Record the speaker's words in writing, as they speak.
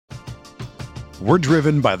We're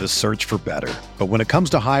driven by the search for better. But when it comes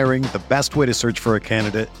to hiring, the best way to search for a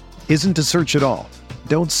candidate isn't to search at all.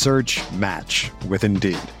 Don't search, match with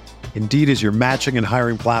Indeed. Indeed is your matching and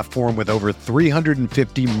hiring platform with over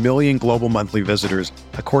 350 million global monthly visitors,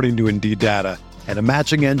 according to Indeed data, and a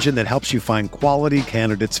matching engine that helps you find quality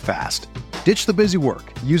candidates fast. Ditch the busy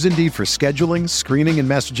work. Use Indeed for scheduling, screening, and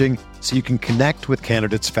messaging so you can connect with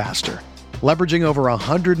candidates faster. Leveraging over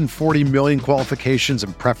 140 million qualifications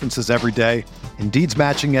and preferences every day, Indeed's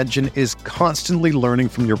matching engine is constantly learning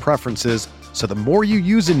from your preferences, so the more you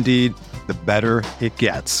use Indeed, the better it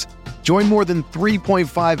gets. Join more than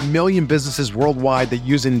 3.5 million businesses worldwide that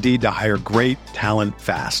use Indeed to hire great talent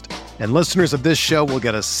fast. And listeners of this show will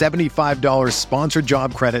get a $75 sponsored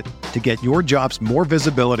job credit to get your jobs more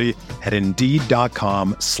visibility at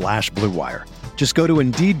Indeed.com/Blue Wire. Just go to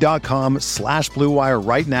Indeed.com/Blue Wire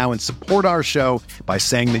right now and support our show by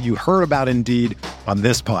saying that you heard about Indeed on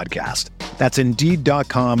this podcast. That's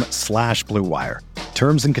Indeed.com/Blue Wire.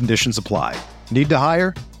 Terms and conditions apply. Need to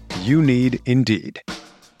hire? You need Indeed.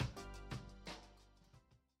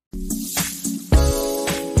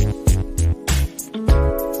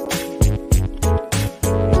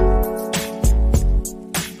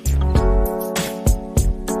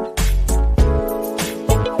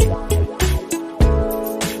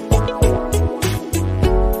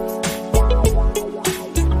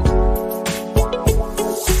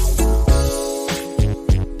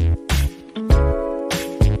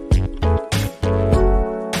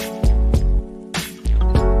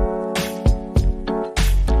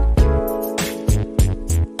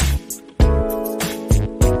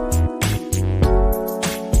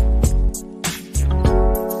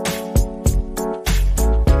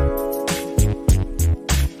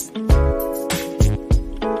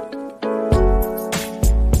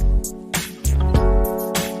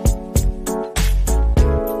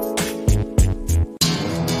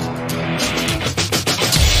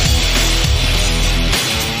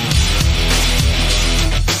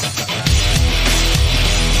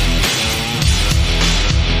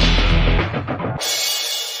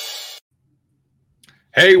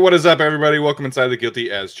 Hey, what is up, everybody? Welcome inside the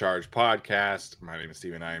Guilty as Charged podcast. My name is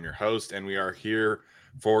Steven. I am your host, and we are here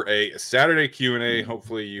for a Saturday Q&A.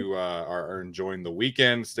 Hopefully, you are enjoying the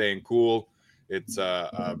weekend, staying cool. It's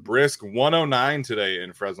a brisk 109 today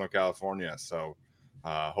in Fresno, California. So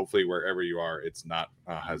hopefully, wherever you are, it's not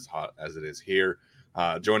as hot as it is here.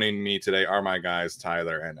 Joining me today are my guys,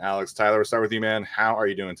 Tyler and Alex. Tyler, we'll start with you, man. How are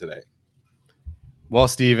you doing today? Well,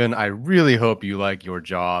 Steven, I really hope you like your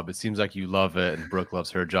job. It seems like you love it, and Brooke loves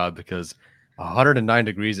her job because 109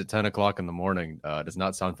 degrees at 10 o'clock in the morning does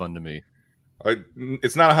not sound fun to me.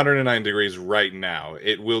 It's not 109 degrees right now.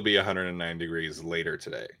 It will be 109 degrees later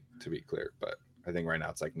today, to be clear. But I think right now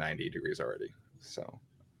it's like 90 degrees already. So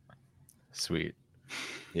sweet.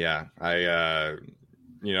 Yeah,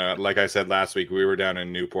 like I said last week, we were down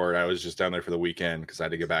in Newport. I was just down there for the weekend because I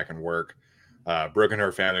had to get back and work. Brooke and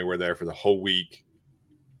her family were there for the whole week.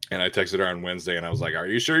 And I texted her on Wednesday, and I was like, are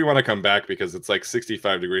you sure you want to come back? Because it's like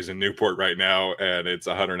 65 degrees in Newport right now, and it's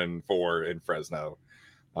 104 in Fresno.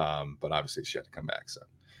 But obviously, she had to come back, so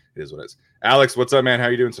it is what it is. Alex, what's up, man? How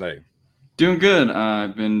are you doing today? Doing good.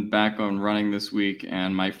 I've been back on running this week,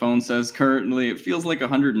 and my phone says currently it feels like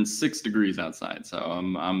 106 degrees outside. So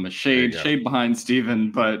I'm a shade behind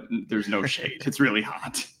Steven, but there's no shade. It's really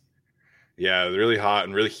hot. Yeah, really hot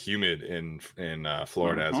and really humid in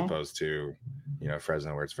Florida as opposed to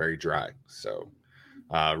Fresno, where it's very dry. So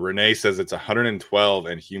Renee says it's 112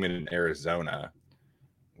 and humid in Arizona,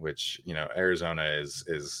 which Arizona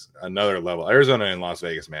is another level. Arizona and Las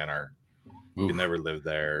Vegas, man, you can never live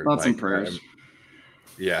there. Lots of prayers.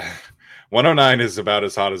 Yeah, 109 is about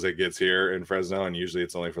as hot as it gets here in Fresno, and usually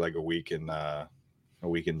it's only for like a week in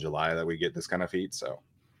July that we get this kind of heat. So.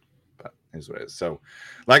 But here's what it is. So,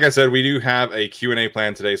 like I said, we do have a Q&A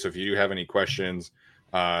plan today. So if you do have any questions,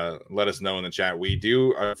 let us know in the chat. We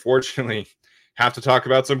do, unfortunately, have to talk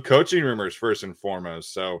about some coaching rumors first and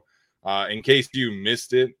foremost. So in case you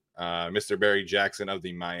missed it, Mr. Barry Jackson of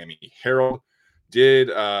the Miami Herald did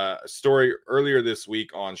a story earlier this week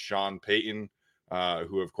on Sean Payton,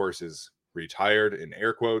 who, of course, is retired in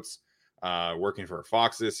air quotes, working for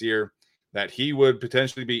Fox this year, that he would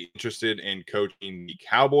potentially be interested in coaching the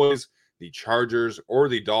Cowboys, the Chargers, or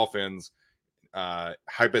the Dolphins,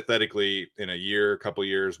 hypothetically in a couple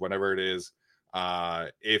years, whatever it is,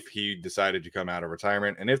 if he decided to come out of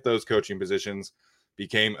retirement and if those coaching positions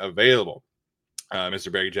became available. Mr.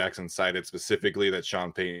 Barry Jackson cited specifically that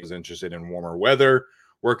Sean Payton was interested in warmer weather,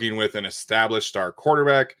 working with an established star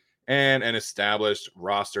quarterback, and an established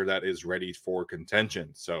roster that is ready for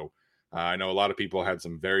contention. So I know a lot of people had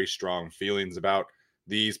some very strong feelings about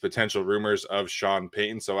these potential rumors of Sean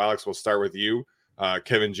Payton. So, Alex, we'll start with you.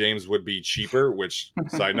 Kevin James would be cheaper, which,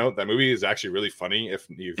 side note, that movie is actually really funny if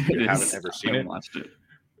you haven't ever seen it. Watched it.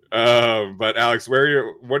 But Alex, what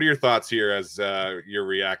are your thoughts here as you're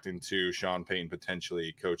reacting to Sean Payton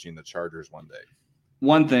potentially coaching the Chargers one day?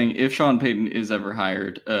 One thing, if Sean Payton is ever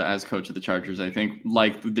hired as coach of the Chargers, I think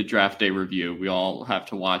like the draft day review, we all have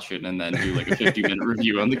to watch it and then do like a 50-minute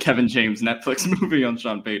review on the Kevin James Netflix movie on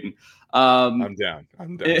Sean Payton. I'm down.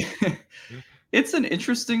 It's an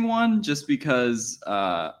interesting one just because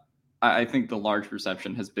I think the large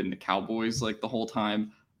perception has been the Cowboys like the whole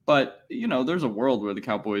time. But, there's a world where the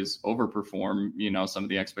Cowboys overperform, some of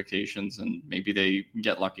the expectations, and maybe they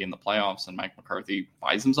get lucky in the playoffs and Mike McCarthy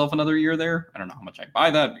buys himself another year there. I don't know how much I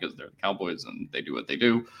buy that because they're the Cowboys and they do what they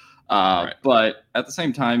do. Right. But at the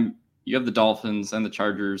same time, you have the Dolphins and the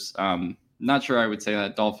Chargers. Not sure I would say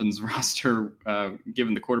that Dolphins roster,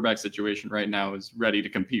 given the quarterback situation right now, is ready to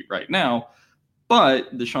compete right now.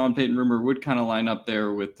 But the Sean Payton rumor would kind of line up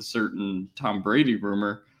there with the certain Tom Brady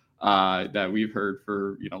rumor that we've heard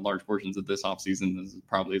for large portions of this offseason. This is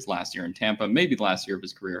probably his last year in Tampa, maybe the last year of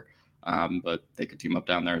his career, but they could team up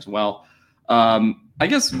down there as well. I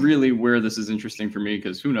guess really where this is interesting for me,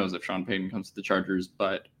 because who knows if Sean Payton comes to the Chargers,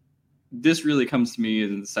 but this really comes to me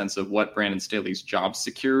in the sense of what Brandon Staley's job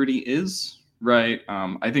security is, right?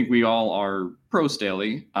 I think we all are pro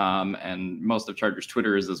Staley, and most of Chargers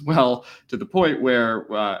Twitter is as well, to the point where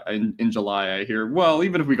in July I hear, well,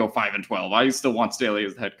 even if we go 5-12, I still want Staley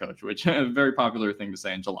as the head coach, which is a very popular thing to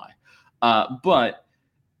say in July. But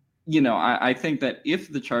I think that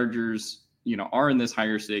if the Chargers, are in this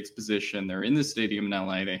higher stakes position, they're in this stadium in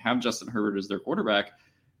LA, they have Justin Herbert as their quarterback.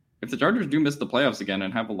 If the Chargers do miss the playoffs again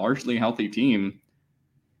and have a largely healthy team,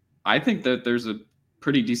 I think that there's a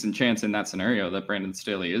pretty decent chance in that scenario that Brandon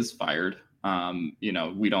Staley is fired.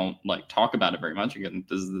 We don't talk about it very much. Again,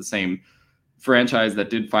 this is the same franchise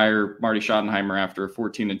that did fire Marty Schottenheimer after a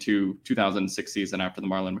 14-2 2006 season after the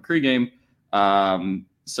Marlon McCree game.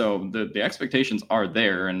 So the expectations are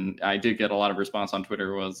there. And I did get a lot of response on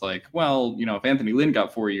Twitter was like, well, if Anthony Lynn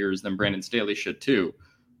got 4 years, then Brandon Staley should too.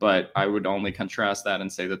 But I would only contrast that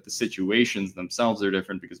and say that the situations themselves are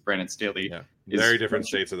different because Brandon Staley is very different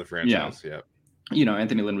states of the franchise. Yeah.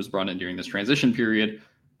 Anthony Lynn was brought in during this transition period.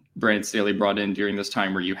 Brandon Staley brought in during this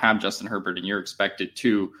time where you have Justin Herbert and you're expected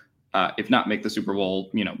to, if not make the Super Bowl,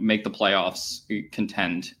 make the playoffs,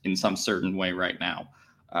 contend in some certain way right now.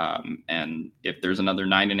 And if there's another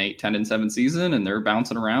 9-8, 10-7 season and they're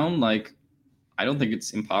bouncing around, I don't think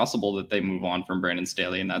it's impossible that they move on from Brandon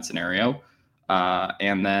Staley in that scenario.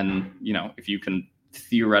 And then, if you can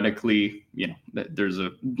theoretically, there's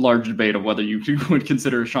a large debate of whether you would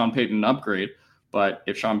consider Sean Payton an upgrade. But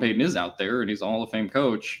if Sean Payton is out there and he's a Hall of Fame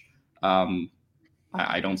coach,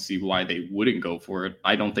 I don't see why they wouldn't go for it.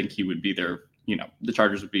 I don't think he would be their, the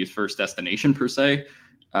Chargers would be his first destination per se.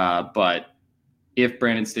 But if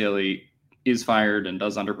Brandon Staley is fired and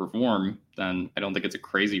does underperform, then I don't think it's a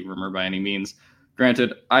crazy rumor by any means.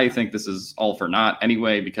 Granted, I think this is all for naught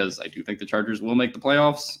anyway, because I do think the Chargers will make the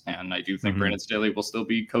playoffs, and I do think Brandon Staley will still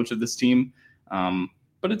be coach of this team.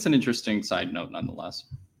 But it's an interesting side note nonetheless.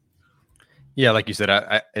 Yeah, like you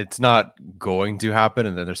said, it's not going to happen,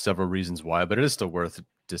 and then there's several reasons why, but it is still worth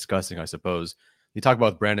discussing, I suppose. You talk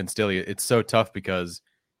about Brandon Staley, it's so tough because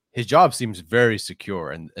his job seems very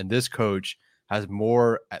secure, and this coach has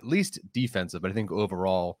more, at least defensive, but I think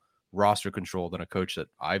overall roster control than a coach that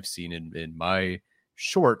I've seen in my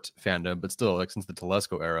short fandom, but still, since the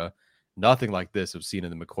Telesco era, nothing like this I've seen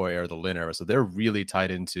in the McCoy era, the Lynn era. So they're really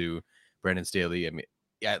tied into Brandon Staley. I mean,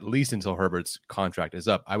 at least until Herbert's contract is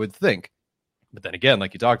up, I would think. But then again,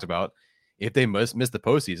 like you talked about, if they miss the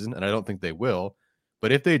postseason, and I don't think they will,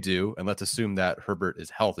 but if they do, and let's assume that Herbert is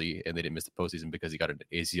healthy and they didn't miss the postseason because he got an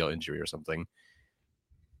ACL injury or something,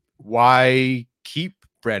 why keep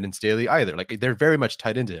Brandon Staley either? They're very much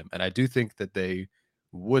tied into him, and I do think that they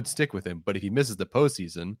would stick with him. But if he misses the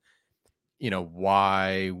postseason,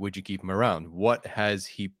 why would you keep him around? What has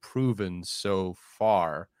he proven so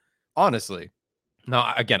far? Honestly.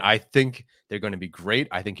 Now, again, I think they're going to be great.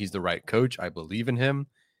 I think he's the right coach. I believe in him.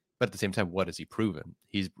 But at the same time, what has he proven?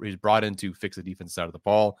 He's brought in to fix the defense side of the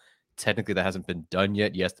ball. Technically, that hasn't been done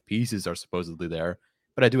yet. Yes, the pieces are supposedly there,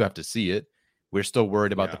 but I do have to see it. We're still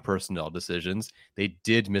worried about the personnel decisions. They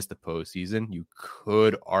did miss the postseason. You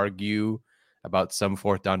could argue about some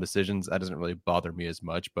fourth down decisions. That doesn't really bother me as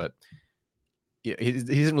much, but he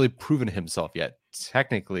hasn't really proven himself yet.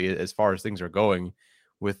 Technically, as far as things are going,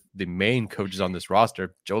 with the main coaches on this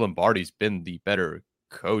roster, Joe Lombardi's been the better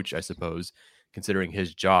coach, I suppose, considering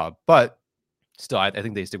his job. But still, I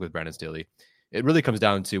think they stick with Brandon Staley. It really comes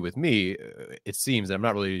down to, with me, it seems that I'm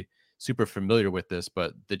not really super familiar with this,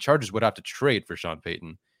 but the Chargers would have to trade for Sean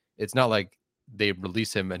Payton. It's not like they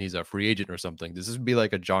release him and he's a free agent or something. This would be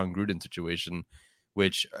like a John Gruden situation,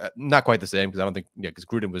 which not quite the same, because I don't think, because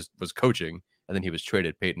Gruden was coaching and then he was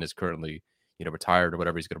traded. Payton is currently, retired or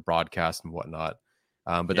whatever. He's going to broadcast and whatnot.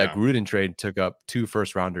 But that Gruden trade took up 2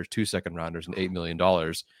 first-rounders, 2 second-rounders, and $8 million.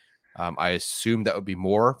 I assume that would be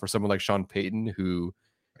more for someone like Sean Payton, who,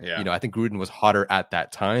 I think Gruden was hotter at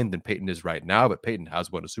that time than Payton is right now, but Payton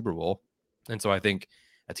has won a Super Bowl. And so I think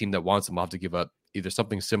a team that wants him will have to give up either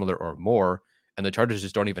something similar or more. And the Chargers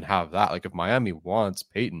just don't even have that. Like, if Miami wants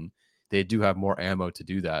Payton, they do have more ammo to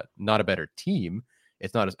do that. Not a better team.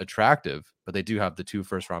 It's not as attractive, but they do have the 2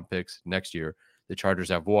 first-round picks next year. The Chargers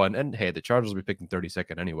have 1. And hey, the Chargers will be picking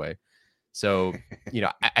 32nd anyway. So,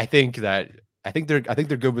 I think they're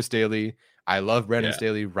good with Staley. I love Brandon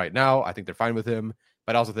Staley right now. I think they're fine with him.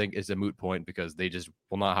 But I also think it's a moot point because they just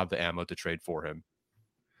will not have the ammo to trade for him.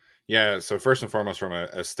 Yeah, so first and foremost, from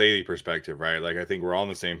a Staley perspective, right? Like, I think we're all on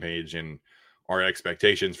the same page in our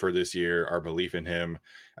expectations for this year, our belief in him.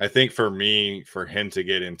 I think for me, for him to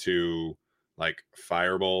get into like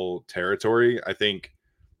fireball territory, I think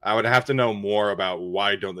I would have to know more about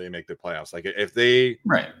why don't they make the playoffs. Like, if they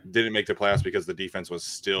didn't make the playoffs because the defense was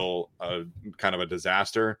still a kind of a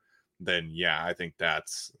disaster, then I think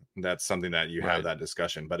that's something that you have that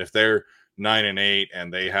discussion. But if they're 9-8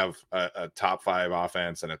 and they have a top 5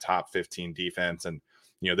 offense and a top 15 defense, and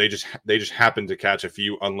they just happen to catch a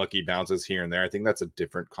few unlucky bounces here and there, I think that's a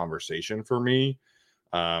different conversation for me.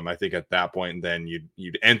 I think at that point, then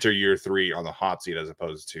you'd enter year 3 on the hot seat as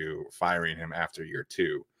opposed to firing him after year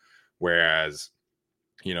 2. Whereas,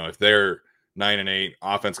 if they're 9-8,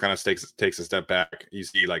 offense kind of takes a step back, you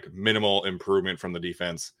see like minimal improvement from the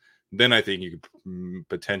defense, then I think you could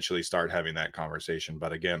potentially start having that conversation.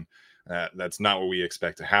 But again, that's not what we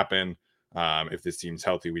expect to happen. If this team's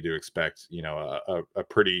healthy, we do expect, a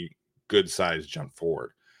pretty good sized jump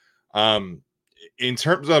forward. In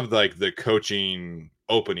terms of like the coaching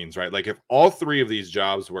openings, right? Like, if all 3 of these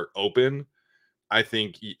jobs were open, I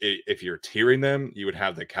think if you're tiering them, you would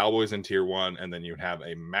have the Cowboys in tier 1, and then you would have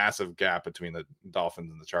a massive gap between the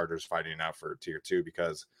Dolphins and the Chargers fighting out for tier 2,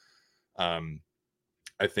 because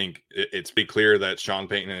I think it's pretty clear that Sean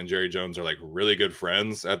Payton and Jerry Jones are like really good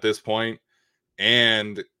friends at this point.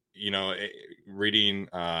 And, reading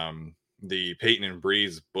the Payton and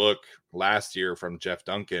Breeze book last year from Jeff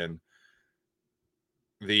Duncan,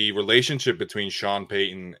 the relationship between Sean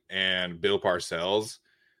Payton and Bill Parcells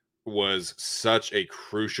was such a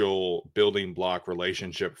crucial building block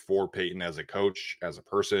relationship for Payton as a coach, as a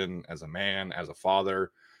person, as a man, as a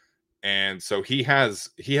father. And so he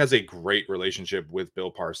has a great relationship with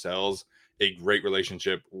Bill Parcells, a great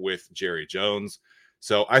relationship with Jerry Jones.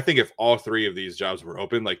 So I think if all 3 of these jobs were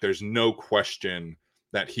open, like, there's no question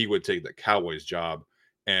that he would take the Cowboys job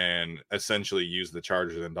and essentially use the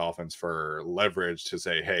Chargers and Dolphins for leverage to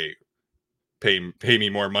say, hey, pay me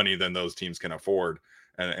more money than those teams can afford,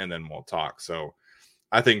 and then we'll talk. So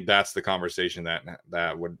I think that's the conversation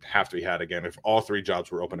that would have to be had again if all 3 jobs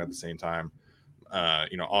were open at the same time.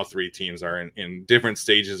 All 3 teams are in different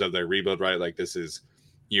stages of their rebuild, right? Like, this is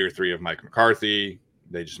year 3 of Mike McCarthy.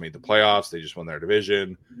 They just made the playoffs. They just won their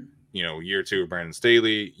division. Year 2 of Brandon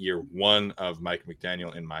Staley, year 1 of Mike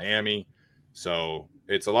McDaniel in Miami. So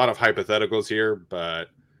it's a lot of hypotheticals here, but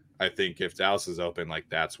I think if Dallas is open, like,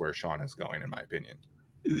 that's where Sean is going, in my opinion.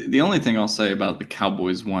 The only thing I'll say about the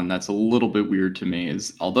Cowboys one that's a little bit weird to me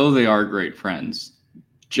is, although they are great friends,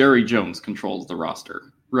 Jerry Jones controls the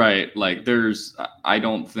roster. Right. Like, I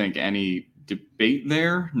don't think any debate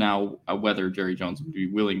there. Now, whether Jerry Jones would be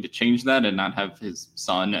willing to change that and not have his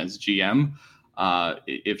son as GM,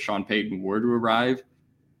 if Sean Payton were to arrive,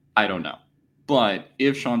 I don't know. But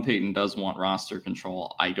if Sean Payton does want roster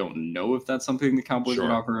control, I don't know if that's something the Cowboys would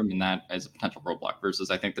offer him, and that as a potential roadblock, versus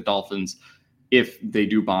I think the Dolphins, if they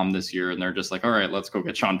do bomb this year and they're just like, all right, let's go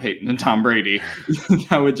get Sean Payton and Tom Brady,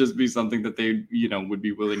 that would just be something that they, would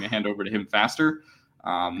be willing to hand over to him faster.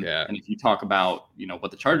 And if you talk about, what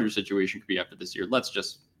the Chargers situation could be after this year, let's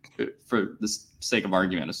just, for the sake of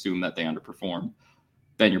argument, assume that they underperform.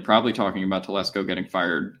 Then you're probably talking about Telesco getting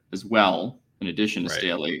fired as well, in addition to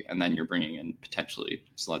Staley, and then you're bringing in potentially,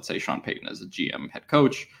 so let's say Sean Payton as a GM head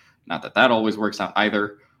coach. Not that always works out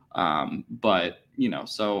either. But,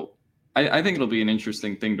 so I think it'll be an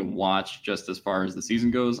interesting thing to watch just as far as the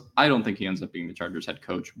season goes. I don't think he ends up being the Chargers head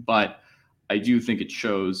coach, but I do think it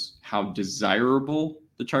shows how desirable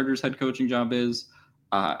the Chargers head coaching job is,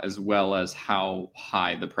 as well as how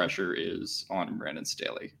high the pressure is on Brandon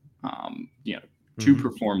Staley. to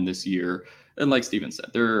perform this year. And like Steven said,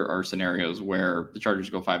 there are scenarios where the Chargers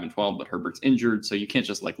go 5-12, but Herbert's injured. So you can't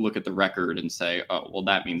just like look at the record and say, oh, well,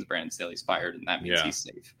 that means Brandon Staley's fired and that means he's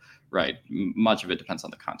safe, right? Much of it depends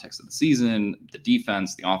on the context of the season, the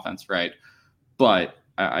defense, the offense, right? But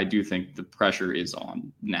I do think the pressure is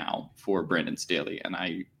on now for Brandon Staley. And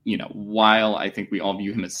while I think we all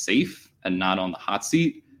view him as safe and not on the hot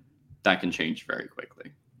seat, that can change very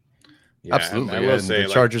quickly. Yeah, absolutely. I will say, the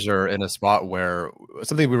Chargers are in a spot where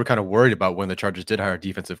something we were kind of worried about when the Chargers did hire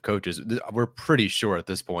defensive coaches. We're pretty sure at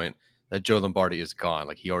this point that Joe Lombardi is gone.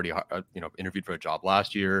 Like, he already, interviewed for a job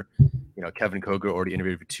last year. Kevin Koger already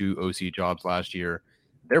interviewed for 2 OC jobs last year.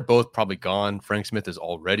 They're both probably gone. Frank Smith is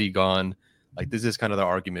already gone. Like, this is kind of the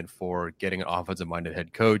argument for getting an offensive-minded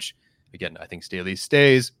head coach. Again, I think Staley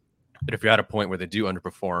stays, but if you're at a point where they do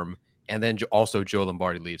underperform, and then also Joe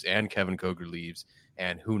Lombardi leaves and Kevin Koger leaves,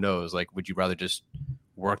 and who knows, like, would you rather just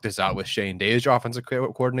work this out with Shane Day as your offensive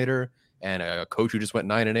coordinator and a coach who just went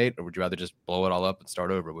 9-8, or would you rather just blow it all up and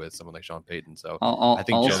start over with someone like Sean Payton? So I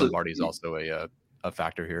think Joe Lombardi is also a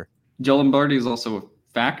factor here. Joe Lombardi is also a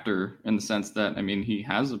factor in the sense that, he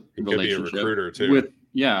has a relationship be a recruiter too.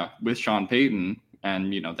 with Sean Payton,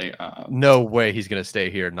 and they no way he's going to stay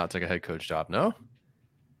here and not take a head coach job. No.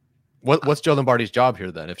 What's Joe Lombardi's job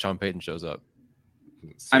here then if Sean Payton shows up?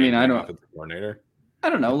 I don't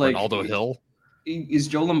know. Like Ronaldo Hill. Is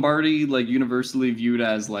Joe Lombardi like universally viewed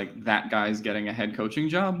as like that guy's getting a head coaching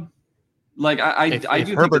job? Like if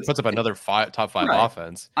Herbert puts up another top 5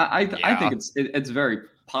 offense, I think it's very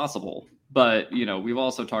possible. But we've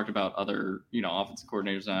also talked about other offensive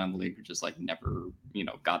coordinators around the league who just like never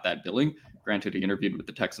got that billing. Granted, he interviewed with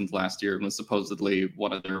the Texans last year and was supposedly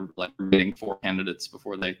one of their remaining 4 candidates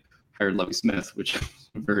before they hired Lovie Smith, which is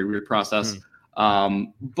a very weird process.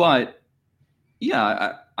 But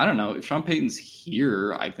yeah, I don't know. If Sean Payton's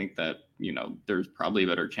here, I think that, there's probably a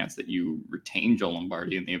better chance that you retain Joe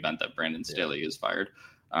Lombardi in the event that Brandon Staley is fired.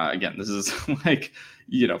 Again, this is like,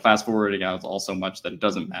 fast forwarding out all so much that it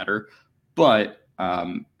doesn't matter. But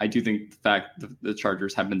I do think the fact that the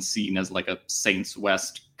Chargers have been seen as like a Saints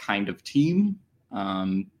West kind of team,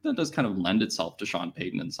 that does kind of lend itself to Sean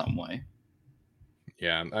Payton in some way.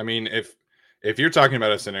 Yeah, if you're talking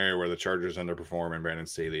about a scenario where the Chargers underperform and Brandon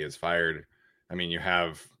Staley is fired, you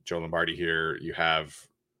have Joe Lombardi here, you have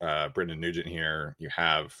Brendan Nugent here, you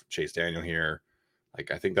have Chase Daniel here. Like,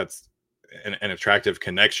 I think that's an attractive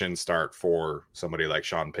connection start for somebody like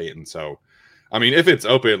Sean Payton. So, if it's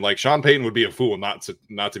open, like, Sean Payton would be a fool not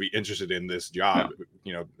to be interested in this job.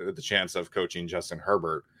 Yeah. The chance of coaching Justin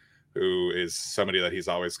Herbert, who is somebody that he's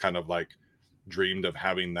always kind of like dreamed of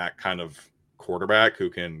having, that kind of quarterback who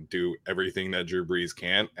can do everything that Drew Brees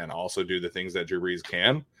can and also do the things that Drew Brees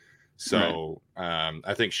can. So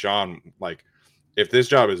I think Sean, like, if this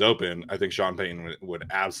job is open, I think Sean Payton would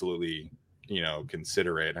absolutely,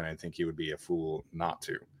 consider it. And I think he would be a fool not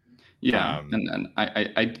to. Yeah. And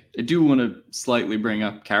I do want to slightly bring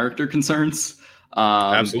up character concerns.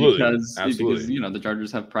 Absolutely. Because, the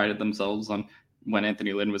Chargers have prided themselves on when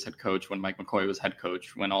Anthony Lynn was head coach, when Mike McCoy was head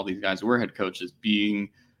coach, when all these guys were head coaches, being,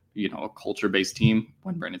 a culture-based team.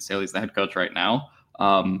 When Brandon Staley's the head coach right now.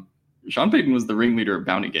 Sean Payton was the ringleader of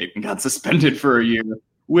Bountygate and got suspended for a year,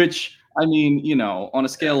 which, on a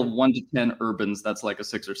scale of 1 to 10 urbans, that's like a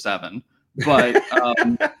 6 or 7. But,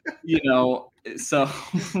 so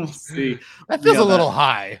we'll see. That feels a little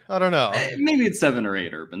high. I don't know. Maybe it's 7 or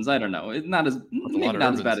 8 urbans. I don't know. It's not as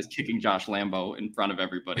bad as kicking Josh Lambo in front of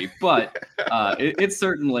everybody, but it's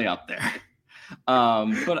certainly up there.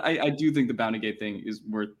 But I do think the Bountygate thing is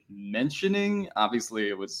worth mentioning. Obviously,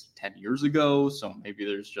 it was 10 years ago, so maybe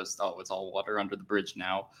there's just, it's all water under the bridge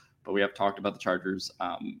now. But we have talked about the Chargers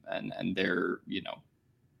and their,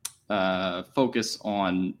 focus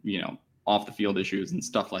on, off the field issues and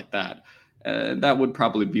stuff like that. That would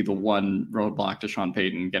probably be the one roadblock to Sean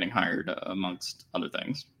Payton getting hired, amongst other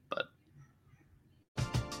things. But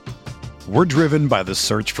we're driven by the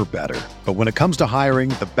search for better. But when it comes to hiring,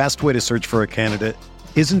 the best way to search for a candidate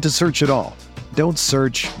isn't to search at all. Don't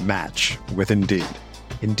search, match with Indeed.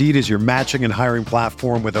 Indeed is your matching and hiring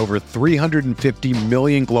platform with over 350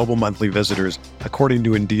 million global monthly visitors, according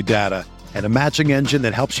to Indeed data, and a matching engine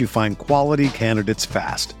that helps you find quality candidates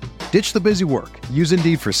fast. Ditch the busy work. Use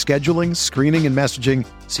Indeed for scheduling, screening, and messaging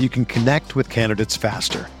so you can connect with candidates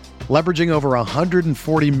faster. Leveraging over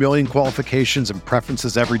 140 million qualifications and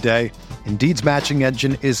preferences every day, Indeed's matching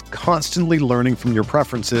engine is constantly learning from your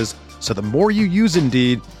preferences, so the more you use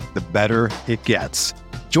Indeed, the better it gets.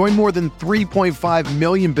 Join more than 3.5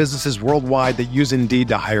 million businesses worldwide that use Indeed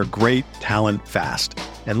to hire great talent fast.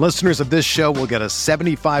 And listeners of this show will get a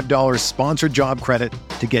 $75 sponsored job credit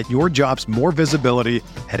to get your jobs more visibility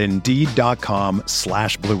at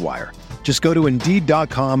Indeed.com/Blue Wire. Just go to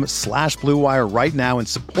Indeed.com/Blue Wire right now and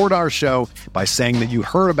support our show by saying that you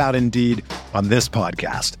heard about Indeed on this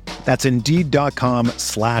podcast. That's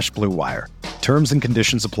Indeed.com/Blue Wire. Terms and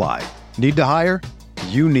conditions apply. Need to hire?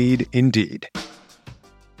 You need Indeed.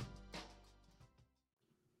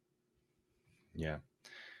 Yeah,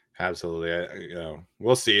 absolutely.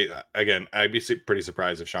 We'll see. Again, I'd be pretty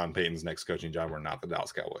surprised if Sean Payton's next coaching job were not the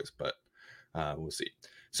Dallas Cowboys, but we'll see.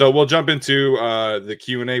 So we'll jump into the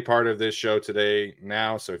Q&A part of this show today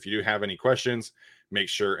now. So if you do have any questions, make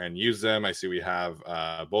sure and use them. I see we have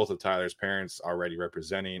both of Tyler's parents already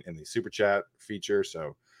representing in the Super Chat feature,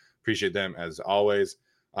 so appreciate them as always.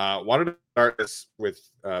 Wanted to start this with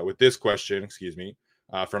this question,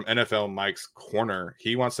 from NFL Mike's Corner.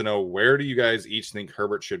 He wants to know, where do you guys each think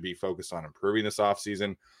Herbert should be focused on improving this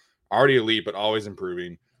offseason? Already elite, but always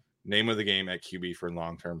improving. Name of the game at QB for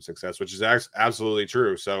long-term success, which is absolutely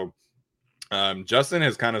true. So Justin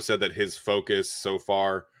has kind of said that his focus so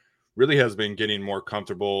far really has been getting more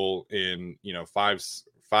comfortable in, 5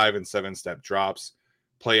 and 7 step drops,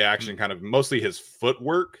 play action, kind of mostly his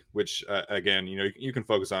footwork, which again, you can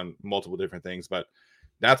focus on multiple different things, but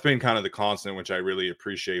that's been kind of the constant, which I really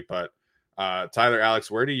appreciate. But Tyler,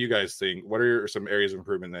 Alex, where do you guys think, what are some areas of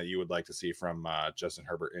improvement that you would like to see from Justin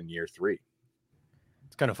Herbert in year 3?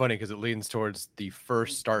 It's kind of funny because it leans towards the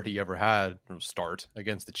first start he ever had,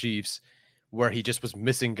 against the Chiefs, where he just was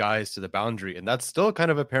missing guys to the boundary. And that's still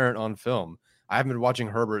kind of apparent on film. I haven't been watching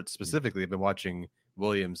Herbert specifically. I've been watching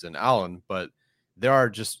Williams and Allen, but there are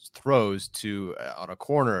just throws to on a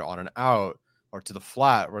corner, on an out, or to the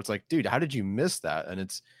flat where it's like, dude, how did you miss that? And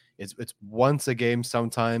it's once a game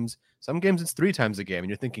sometimes. Some games it's 3 times a game. And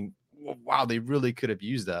you're thinking, wow, they really could have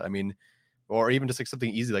used that. I mean, or even just like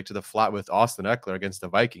something easy, like to the flat with Austin Eckler against the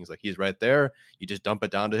Vikings. Like, he's right there. You just dump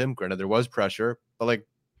it down to him. Granted, there was pressure, but like,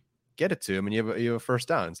 get it to him and you have a first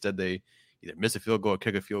down. Instead, they either miss a field goal or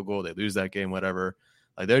kick a field goal. They lose that game, whatever.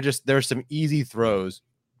 Like, there's some easy throws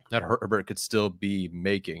that Herbert could still be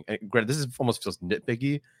making. And granted, this almost feels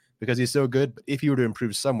nitpicky because he's so good. But if he were to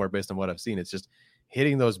improve somewhere based on what I've seen, it's just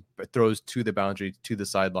hitting those throws to the boundary, to the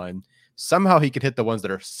sideline. Somehow he could hit the ones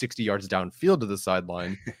that are 60 yards downfield to the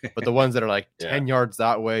sideline, but the ones that are like 10 yards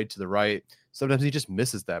that way to the right, sometimes he just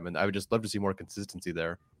misses them. And I would just love to see more consistency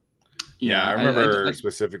there. Yeah, I remember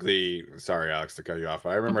specifically, sorry, Alex, to cut you off.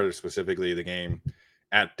 I remember specifically the game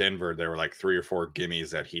at Denver. There were like 3 or 4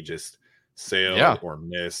 gimmies that he just sailed or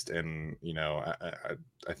missed. And,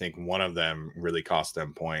 I think one of them really cost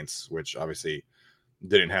them points, which obviously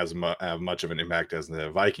didn't have much of an impact as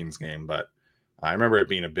the Vikings game. But I remember it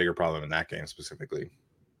being a bigger problem in that game specifically.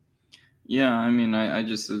 Yeah, I mean, I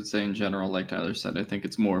just would say in general, like Tyler said, I think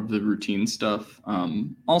it's more of the routine stuff.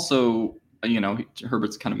 Also,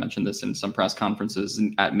 Herbert's kind of mentioned this in some press conferences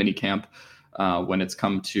and at minicamp when it's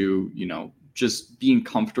come to, just being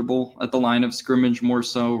comfortable at the line of scrimmage more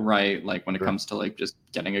so, right? Like when it comes to like just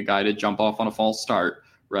getting a guy to jump off on a false start,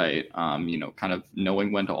 right? Kind of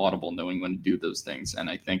knowing when to audible, knowing when to do those things. And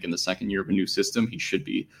I think in the second year of a new system, he should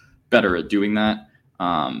be better at doing that.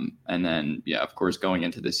 And then, of course, going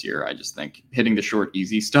into this year, I just think hitting the short,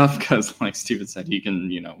 easy stuff, because like Steven said, he can,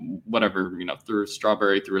 through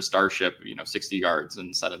strawberry, through a starship, 60 yards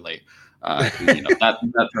and suddenly,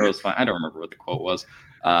 that throw is fine. I don't remember what the quote was.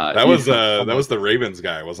 That was the Ravens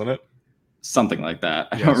guy, wasn't it? Something like that.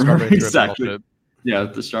 I don't remember exactly. Yeah,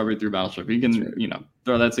 the strawberry through battleship. He can,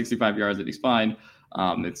 throw that 65 yards and he's fine.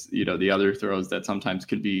 It's, the other throws that sometimes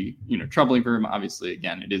could be, troubling for him. Obviously,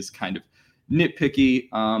 again, it is kind of nitpicky.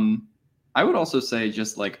 I would also say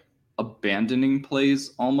just like abandoning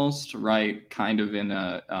plays almost, right? Kind of in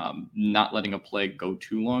a not letting a play go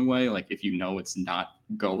too long way. Like if it's not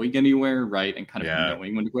going anywhere, right? And kind of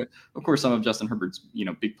knowing when to quit. Of course, some of Justin Herbert's,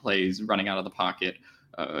 big plays running out of the pocket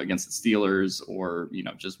against the Steelers, or,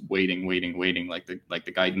 just waiting like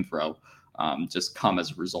the guiding throw, just come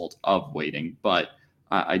as a result of waiting. But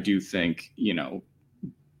I do think,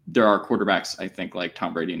 there are quarterbacks, I think, like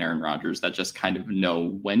Tom Brady and Aaron Rodgers, that just kind of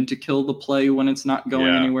know when to kill the play when it's not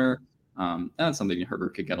going anywhere. That's something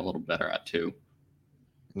Herbert could get a little better at too.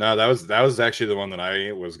 No, that was actually the one that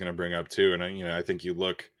I was going to bring up too. And I think you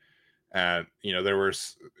look at, there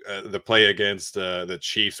was the play against the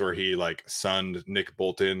Chiefs where he like sunned Nick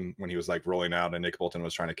Bolton when he was like rolling out, and Nick Bolton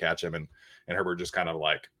was trying to catch him, and Herbert just kind of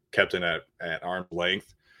like kept him at arm's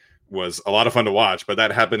length. Was a lot of fun to watch, but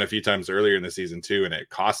that happened a few times earlier in the season too, and it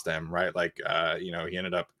cost them, right? Like, he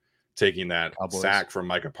ended up taking that sack from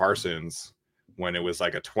Micah Parsons when it was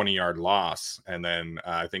like a 20-yard loss. And then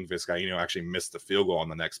I think Vizcaíno actually missed the field goal on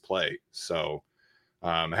the next play. So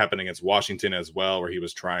it happened against Washington as well, where he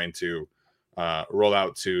was trying to roll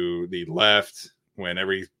out to the left when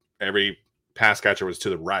every pass catcher was to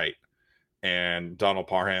the right. And Donald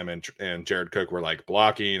Parham and Jared Cook were like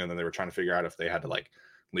blocking, and then they were trying to figure out if they had to like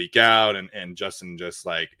leak out, and Justin just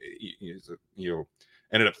like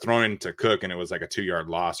ended up throwing to Cook, and it was like a 2-yard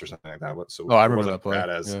loss or something like that. So I remember that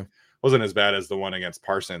play. Wasn't as bad as the one against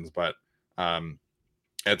Parsons, but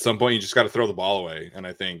at some point you just got to throw the ball away, and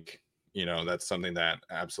I think that's something that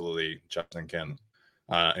absolutely Justin can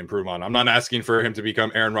improve on. I'm not asking for him to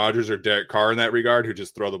become Aaron Rodgers or Derek Carr in that regard, who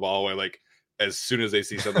just throw the ball away like as soon as they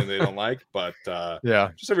see something they don't like, but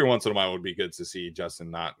just every once in a while it would be good to see Justin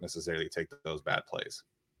not necessarily take those bad plays.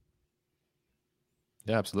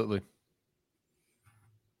 Yeah, absolutely.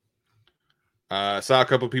 Saw a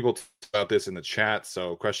couple people talk about this in the chat.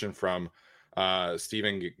 So question from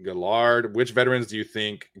Stephen Gillard: which veterans do you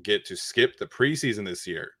think get to skip the preseason this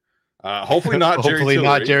year? Hopefully not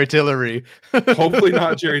Jerry Tillery. Hopefully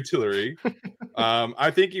not Jerry Tillery. I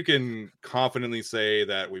think you can confidently say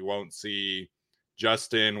that we won't see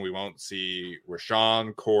Justin, we won't see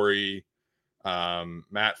Rashawn, Corey,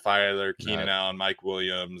 Matt Filer, Keenan Allen, Mike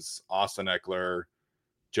Williams, Austin Eckler,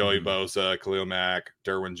 Joey Bosa, Khalil Mack,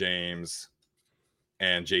 Derwin James,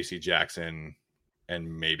 and JC Jackson,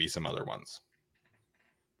 and maybe some other ones.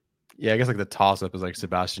 Yeah, I guess like the toss-up is like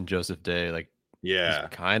Sebastian Joseph Day. Like, yeah, he's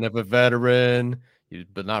kind of a veteran,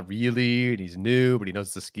 but not really. And he's new, but he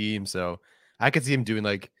knows the scheme. So I could see him doing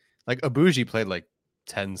like Abuji played like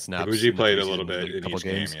 10 snaps. Abuji played a little bit in each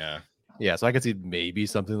game. Yeah. So I could see maybe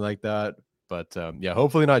something like that. But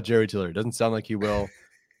hopefully not Jerry Tiller. It doesn't sound like he will.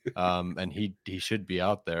 And he should be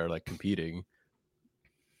out there like competing.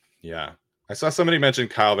 Yeah. I saw somebody mention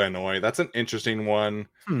Kyle Van Noy. That's an interesting one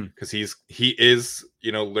because he is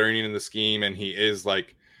learning in the scheme, and he is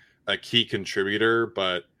like a key contributor.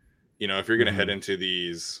 But if you're going to head into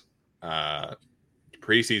these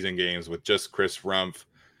preseason games with just Chris Rumph,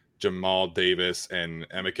 Jamal Davis, and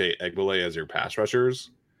Emeka Egbule as your pass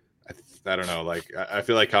rushers, I don't know. Like I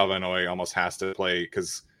feel like Kyle Van Noy almost has to play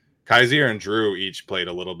because Kaiser and Drew each played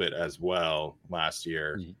a little bit as well last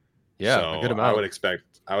year. Yeah, so a good amount.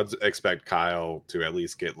 I would expect Kyle to at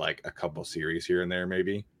least get like a couple series here and there,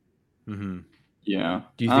 maybe. Mm-hmm. Yeah.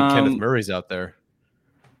 Do you think Kenneth Murray's out there?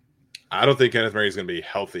 I don't think Kenneth Murray's going to be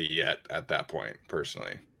healthy yet at that point,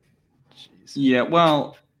 personally. Jeez. Yeah,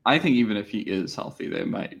 well, I think even if he is healthy, they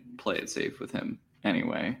might play it safe with him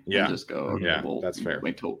anyway. Yeah. And just go, okay, that's fair.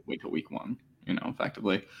 Wait till week 1,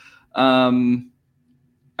 effectively.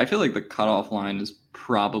 I feel like the cutoff line is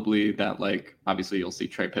probably that, like, obviously you'll see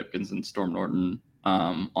Trey Pipkins and Storm Norton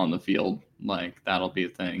on the field. Like, that'll be a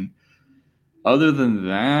thing. Other than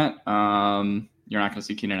that, you're not going to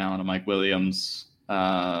see Keenan Allen and Mike Williams.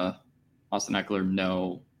 Austin Eckler,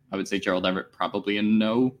 no. I would say Gerald Everett, probably a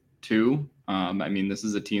no, too. This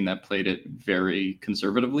is a team that played it very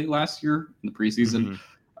conservatively last year in the preseason,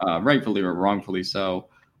 rightfully or wrongfully so.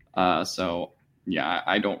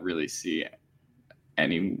 I don't really see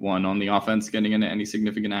anyone on the offense getting into any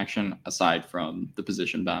significant action aside from the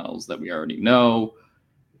position battles that we already know.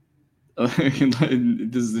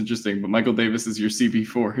 This is interesting, but Michael Davis is your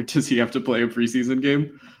CB4. Does he have to play a preseason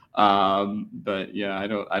game? But yeah, I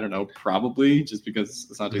don't know. Probably just because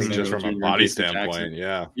Asante just from a body standpoint,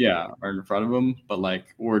 are in front of him. But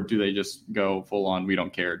or do they just go full on? We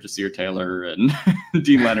don't care. Just Jasir Taylor and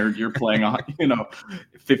Dean Leonard. You're playing on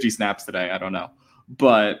 50 snaps today. I don't know,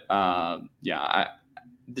 but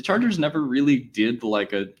the Chargers never really did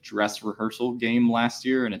like a dress rehearsal game last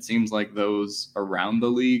year, and it seems like those around the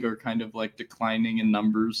league are kind of like declining in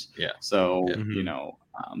numbers. Yeah. So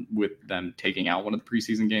with them taking out one of the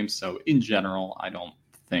preseason games. So in general, I don't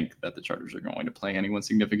think that the Chargers are going to play anyone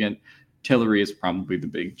significant. Tillery is probably the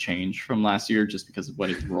big change from last year, just because of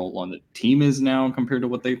what his role on the team is now compared to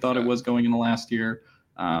what they thought it was going into last year.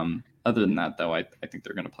 Other than that, though, I think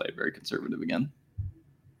they're going to play it very conservative again.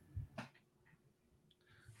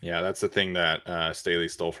 Yeah, that's the thing that Staley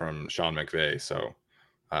stole from Sean McVay. So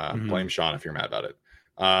blame Sean if you're mad about it.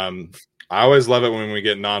 I always love it when we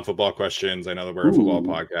get non-football questions. I know that we're a football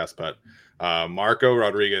podcast, but Marco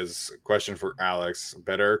Rodriguez, question for Alex: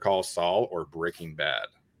 Better Call Saul or Breaking Bad?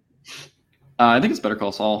 I think it's Better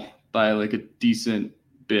Call Saul by like a decent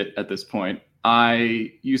bit at this point.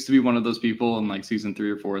 I used to be one of those people in like season 3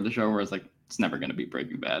 or 4 of the show where I was like, it's never going to be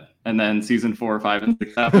Breaking Bad. And then season 4, 5, and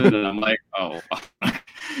 6 happened, and I'm like, oh.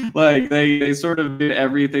 Like they sort of did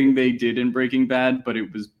everything they did in Breaking Bad, but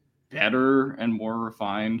it was better and more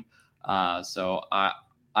refined. So I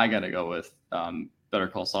gotta go with Better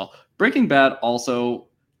Call Saul. Breaking Bad also,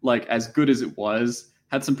 like, as good as it was,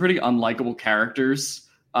 had some pretty unlikable characters.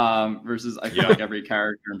 Versus I feel like every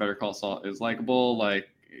character in Better Call Saul is likable. Like,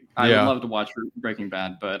 I would love to watch Breaking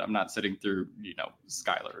Bad, but I'm not sitting through,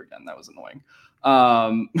 Skyler again. That was annoying.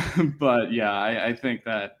 But yeah, I think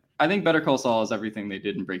Better Call Saul is everything they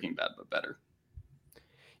did in Breaking Bad, but better.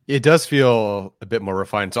 It does feel a bit more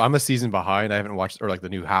refined. So I'm a season behind. I haven't watched, or like the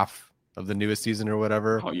new half of the newest season or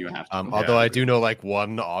whatever. Oh, you have to. Although I do know like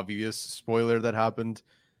one obvious spoiler that happened.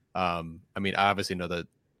 I mean, I obviously know that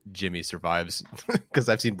Jimmy survives because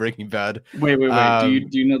I've seen Breaking Bad. Wait. Do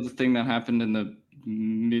you know the thing that happened in the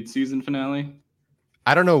mid-season finale?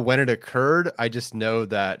 I don't know when it occurred. I just know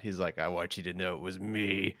that he's like, I want you to know it was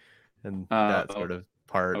me, and that sort of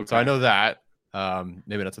part. Okay. So I know that.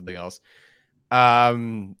 Maybe not something else.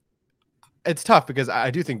 It's tough because I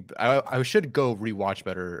do think I should go rewatch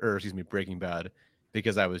Breaking Bad,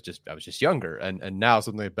 because I was just younger, and now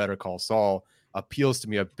something like Better Call Saul appeals to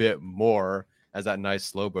me a bit more as that nice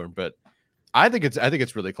slow burn. But I think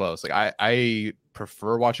it's really close. Like I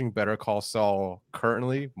prefer watching Better Call Saul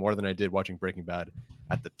currently more than I did watching Breaking Bad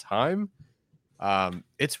at the time.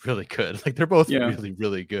 It's really good. Like they're both really,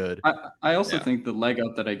 really good. I also think the leg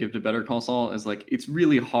up that I give to Better Call Saul is like, it's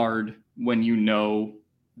really hard when you know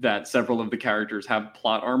that several of the characters have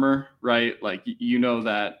plot armor, right? Like,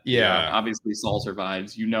 that obviously Saul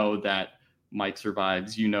survives, that Mike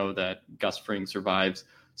survives, that Gus Fring survives.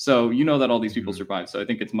 So that all these people survive. So I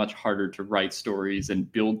think it's much harder to write stories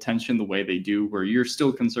and build tension the way they do, where you're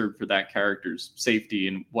still concerned for that character's safety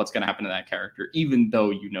and what's going to happen to that character, even though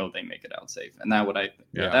they make it out safe. And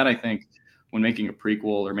I think when making a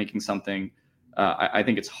prequel or making something, I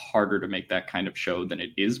think it's harder to make that kind of show than it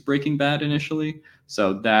is Breaking Bad initially.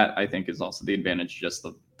 So that I think is also the advantage, just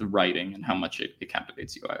the writing and how much it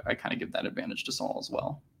captivates you. I kind of give that advantage to Saul as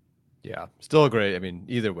well. Yeah, still great. I mean,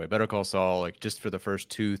 either way, Better Call Saul, like just for the first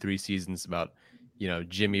 2-3 seasons about,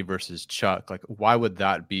 Jimmy versus Chuck, like why would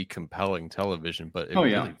that be compelling television? But it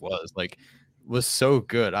really was so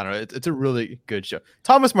good. I don't know. It's a really good show.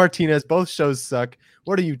 Thomas Martinez, both shows suck.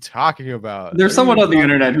 What are you talking about? There's someone on the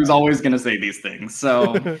internet who's always going to say these things.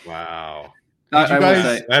 So wow.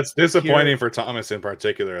 That's disappointing for Thomas in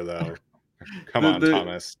particular, though. Come on,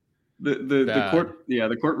 Thomas.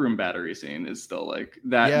 The courtroom battery scene is still like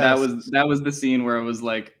that. Yes. That was the scene where I was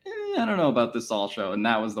like, I don't know about this Saul show, and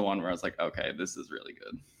that was the one where I was like, okay, this is really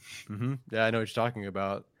good. Mm-hmm. Yeah, I know what you're talking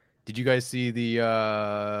about. Did you guys see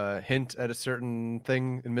the hint at a certain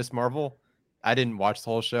thing in Miss Marvel? I didn't watch the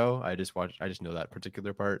whole show. I just know that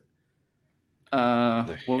particular part.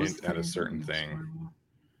 The hint at a certain thing.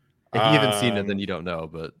 If you haven't seen it, then you don't know.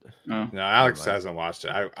 But no, Alex hasn't watched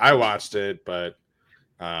it. I watched it, but.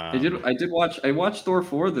 I watched Thor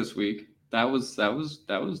 4 this week. That was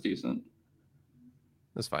decent.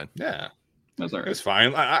 That's fine. Yeah. That's all right. It's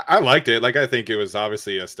fine. I liked it. Like, I think it was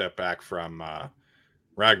obviously a step back from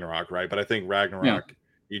Ragnarok, right? But I think Ragnarok,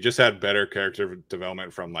 you just had better character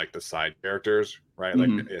development from like the side characters, right?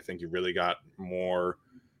 Like I think you really got more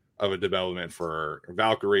of a development for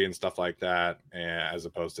Valkyrie and stuff like that, as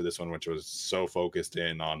opposed to this one, which was so focused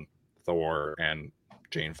in on Thor and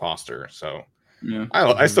Jane Foster. So yeah,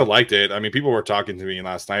 I still liked it. I mean, people were talking to me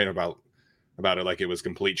last night about it like it was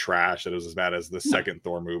complete trash, that it was as bad as the second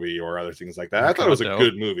Thor movie or other things like that. I thought it was a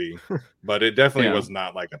good movie, but it definitely was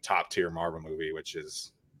not like a top tier Marvel movie, which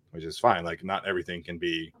is fine. Like, not everything can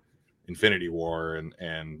be Infinity War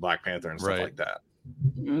and Black Panther and stuff like that.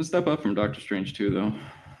 Step up from Doctor Strange 2, though.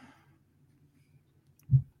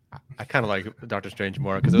 I kind of like Doctor Strange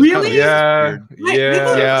more because it was really,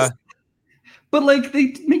 yeah. But like,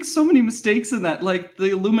 they make so many mistakes in that. Like,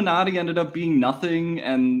 the Illuminati ended up being nothing,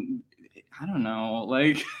 and I don't know.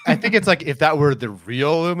 Like, I think it's like, if that were the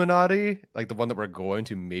real Illuminati, like the one that we're going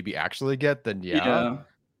to maybe actually get, then yeah.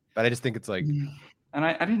 But I just think it's like, and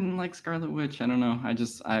I didn't like Scarlet Witch. I don't know.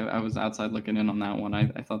 I was outside looking in on that one.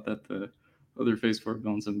 I thought that the other Phase 4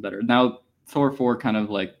 villains have been better. Now Thor 4 kind of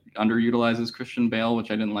like underutilizes Christian Bale,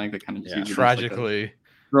 which I didn't like. That kind of just tragically like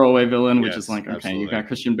throwaway villain, which is like, okay, absolutely. You got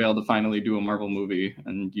Christian Bale to finally do a Marvel movie,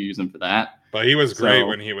 and you use him for that. But he was great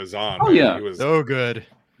when he was on. Oh yeah, he was so good.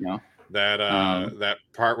 Yeah, that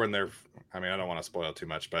part when they're, I mean, I don't want to spoil too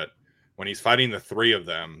much, but when he's fighting the three of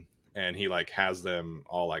them and he like has them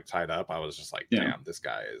all like tied up, I was just like, damn, this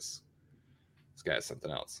guy is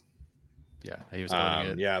something else. Yeah, he was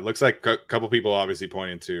owning it. Yeah, it looks like a couple people obviously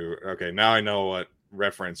pointing to, okay, now I know what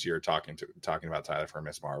reference you're talking about, Tyler, for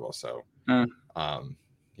Miss Marvel. So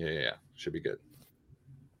yeah, should be good.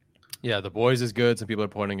 Yeah, The Boys is good. Some people are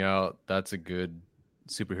pointing out that's a good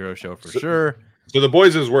superhero show for sure. So The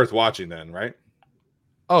Boys is worth watching then, right?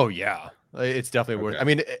 Oh yeah, It's definitely worth. I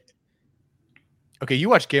mean, okay, you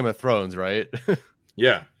watch Game of Thrones, right?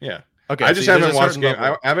 Yeah. Okay, I just haven't watched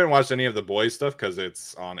I haven't watched any of the boys stuff because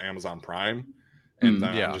it's on Amazon Prime, and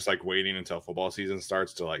I'm just like waiting until football season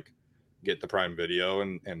starts to like get the Prime Video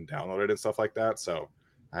and download it and stuff like that. So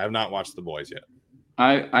I have not watched the boys yet.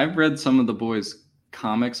 I've read some of the boys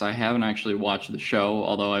comics. I haven't actually watched the show,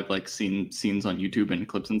 although I've like seen scenes on YouTube and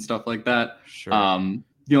clips and stuff like that. Sure.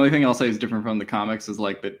 The only thing I'll say is different from the comics is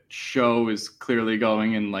like the show is clearly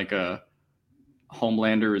going in like a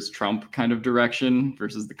Homelander is Trump kind of direction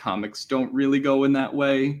versus the comics don't really go in that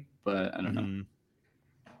way, but I don't know.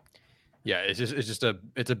 Yeah, it's just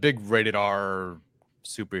a big rated R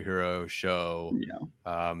superhero show.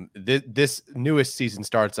 Yeah. This newest season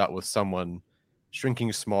starts out with someone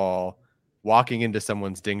shrinking small, walking into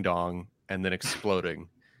someone's ding dong, and then exploding.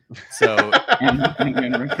 So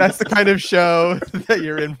that's the kind of show that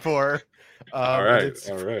you're in for. All right.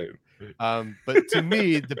 But to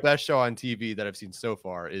me, the best show on TV that I've seen so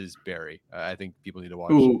far is Barry. I think people need to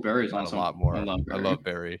watch. Barry's awesome. A lot more. I love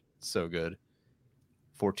Barry. So good.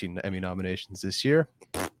 14 Emmy nominations this year.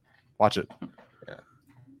 Watch it. Yeah.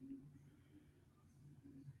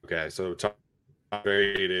 Okay, so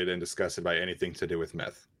very hated and disgusted by anything to do with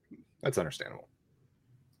meth. That's understandable.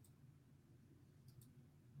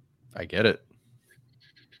 I get it.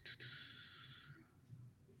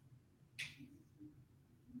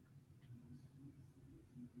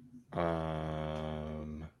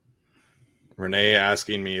 Renee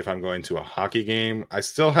asking me if I'm going to a hockey game. I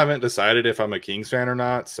still haven't decided if I'm a Kings fan or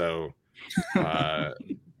not. So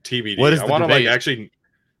TBD. What is I want to like actually.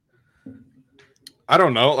 I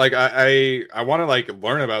don't know. Like I want to like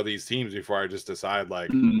learn about these teams before I just decide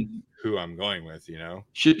like who I'm going with, you know?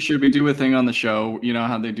 Should we do a thing on the show? You know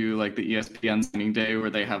how they do like the ESPN signing day where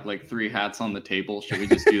they have like 3 hats on the table? Should we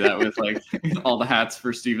just do that with like all the hats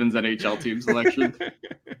for Steven's NHL team selection?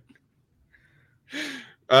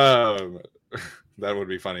 That would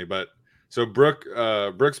be funny. But so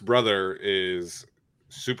Brooke's brother is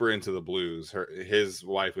super into the Blues. His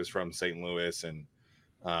wife was from St. Louis, and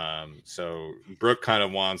so Brooke kind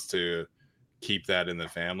of wants to keep that in the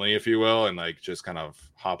family, if you will, and like just kind of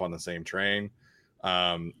hop on the same train.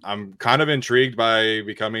 I'm kind of intrigued by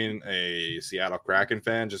becoming a Seattle Kraken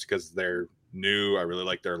fan just because they're new. I really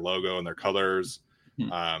like their logo and their colors. They're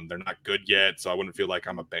not good yet, so I wouldn't feel like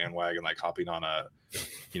I'm a bandwagon like hopping on a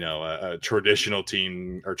traditional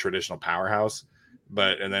team or traditional powerhouse.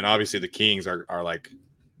 And then obviously the Kings are like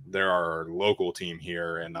they're our local team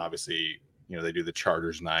here, and obviously they do the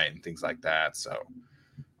Chargers night and things like that. So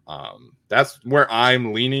that's where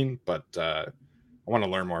I'm leaning, but I want to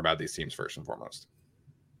learn more about these teams first and foremost.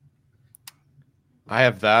 I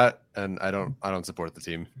have that, and I don't support the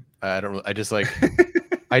team. I just like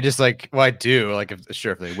well, I do like if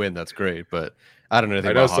they win, that's great, but I don't know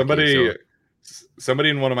anything about hockey, somebody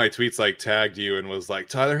in one of my tweets like tagged you and was like,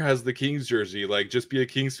 Tyler has the Kings jersey, like just be a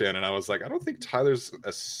Kings fan. And I was like, I don't think Tyler's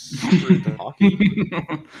a super into hockey.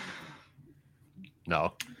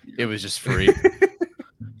 No, it was just free.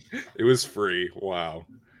 It was free. Wow.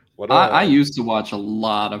 I used to watch a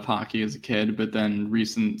lot of hockey as a kid, but then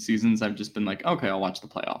recent seasons I've just been like, okay, I'll watch the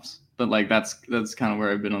playoffs. But like that's kind of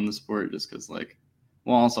where I've been on the sport, just because like,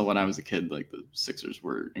 well, also when I was a kid, like the Sixers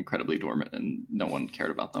were incredibly dormant and no one cared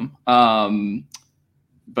about them.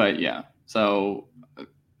 But yeah, so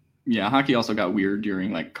yeah, hockey also got weird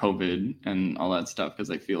during like COVID and all that stuff because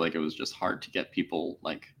I feel like it was just hard to get people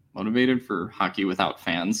like motivated for hockey without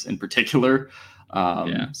fans in particular.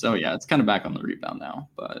 So yeah, it's kind of back on the rebound now,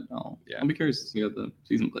 but I'll be curious to see how the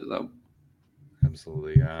season plays out.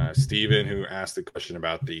 Absolutely. Steven, who asked the question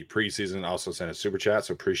about the preseason, also sent a super chat,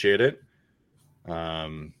 so appreciate it.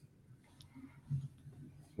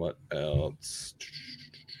 What else?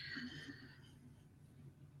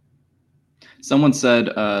 Someone said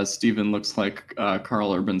Steven looks like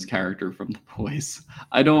Carl Urban's character from The Boys.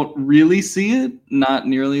 I don't really see it, not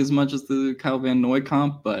nearly as much as the Kyle Van Noy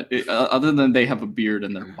comp, but other than they have a beard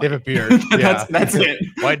and they're white. They have a beard. Yeah. that's it.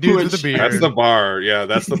 White dudes with a beard. That's the bar. Yeah,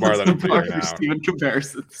 that's the bar that I'm figuring out. Steven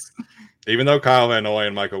comparisons. Even though Kyle Van Noy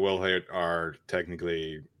and Michael Wilhite are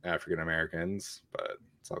technically African Americans, but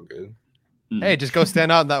it's all good. Hey, just go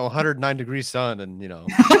stand out in that 109-degree sun, and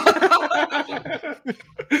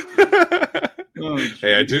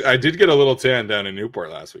Hey, I did get a little tan down in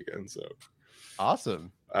Newport last weekend, so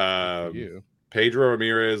awesome. Pedro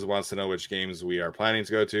Ramirez wants to know which games we are planning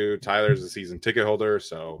to go to. Tyler's a season ticket holder,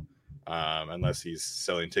 so unless he's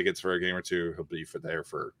selling tickets for a game or two, he'll be there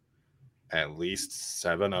for at least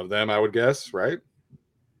 7 of them, I would guess, right?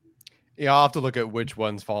 Yeah, I'll have to look at which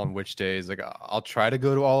ones fall on which days. Like, I'll try to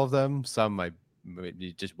go to all of them. Some I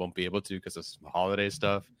maybe just won't be able to because of some holiday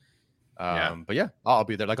stuff. Yeah. But yeah, I'll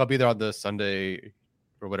be there. Like I'll be there on the Sunday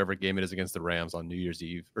or whatever game it is against the Rams on New Year's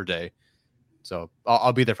Eve or day. So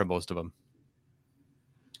I'll be there for most of them.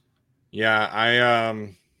 Yeah,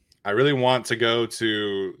 I really want to go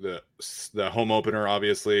to the home opener.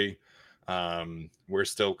 Obviously, we're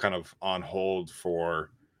still kind of on hold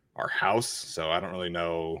for our house, so I don't really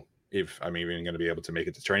know if I'm even going to be able to make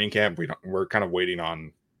it to training camp. We're kind of waiting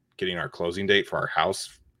on getting our closing date for our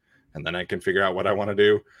house, and then I can figure out what I want to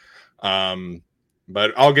do.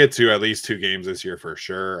 But I'll get to at least 2 games this year for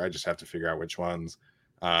sure. I just have to figure out which ones.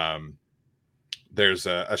 There's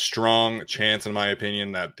a strong chance, in my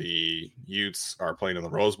opinion, that the Utes are playing in the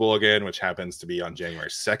Rose Bowl again, which happens to be on January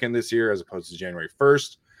 2nd this year as opposed to January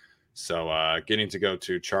 1st. So getting to go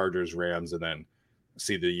to Chargers, Rams, and then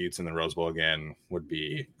see the Utes in the Rose Bowl again would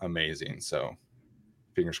be amazing. So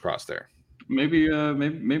fingers crossed there. Maybe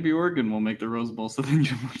Oregon will make the Rose Bowl, so then you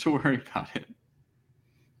don't have to worry about it.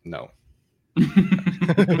 No.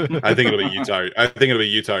 I think it'll be Utah. I think it'll be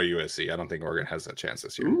Utah or USC. I don't think Oregon has that chance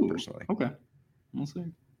this year, personally. Okay. We'll see.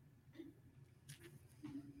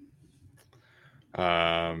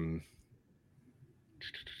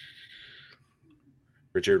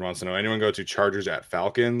 Richard wants to know, anyone go to Chargers at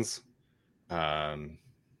Falcons? None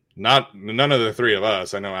of the 3 of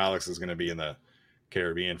us. I know Alex is going to be in the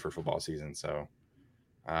Caribbean for football season. So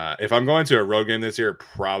if I'm going to a road game this year, it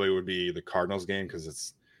probably would be the Cardinals game because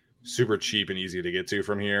it's super cheap and easy to get to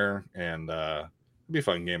from here. And it'd be a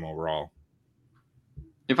fun game overall.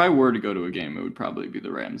 If I were to go to a game, it would probably be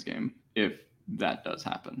the Rams game if that does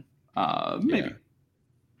happen. Maybe.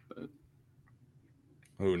 Yeah.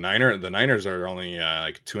 Ooh, The Niners are only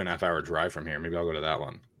like 2.5 hour drive from here. Maybe I'll go to that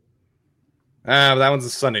one. That one's a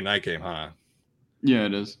Sunday night game, huh? Yeah,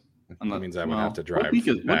 it is. That means I would have to drive. What week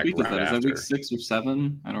is that? After. Is that week 6 or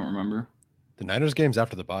 7? I don't remember. The Niners game's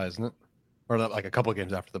after the bye, isn't it? Or like a couple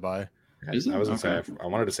games after the bye. Is it? I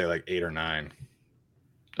wanted to say like 8 or 9.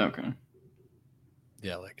 Okay.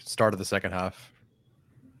 Yeah, like start of the second half.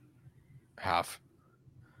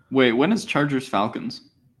 Wait, when is Chargers Falcons?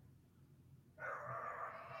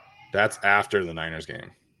 That's after the Niners game.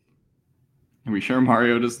 Are we sure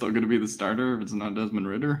Mariota's still going to be the starter if it's not Desmond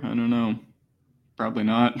Ridder? I don't know. Probably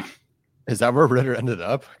not. Is that where Ridder ended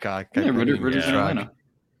up? God, yeah, Ridder's in Atlanta.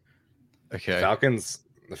 Okay. The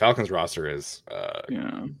Falcons roster is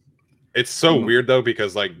yeah. It's so weird though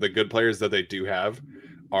because like the good players that they do have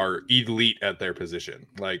are elite at their position.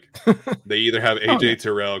 Like they either have AJ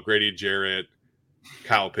Terrell, Grady Jarrett,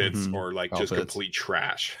 Kyle Pitts, or like just complete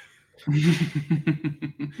trash.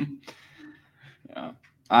 Yeah.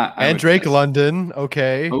 And Drake London.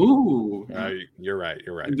 Okay. Ooh. You're right.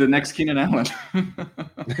 The next Keenan Allen.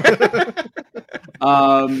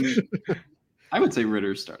 I would say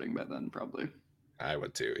Ritter's starting by then, probably. I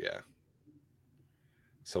would too, yeah.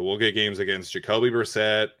 So we'll get games against Jacoby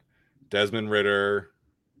Brissett, Desmond Ridder.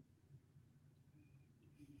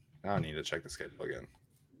 I need to check the schedule again.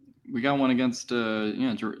 We got one against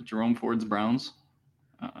Jerome Ford's Browns.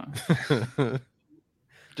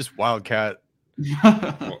 Just Wildcat.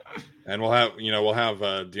 And we'll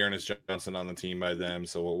have Dearness Johnson on the team by then,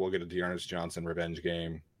 so we'll get a Dearness Johnson revenge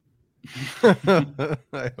game.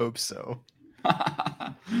 I hope so.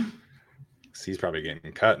 He's probably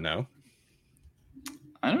getting cut. No,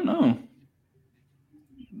 I don't know.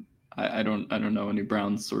 I don't know any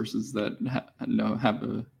Browns sources that have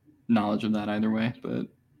a knowledge of that either way. But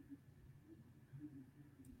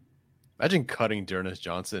imagine cutting Dearness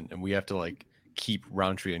Johnson and we have to like keep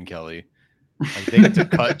Roundtree and Kelly. Like they get to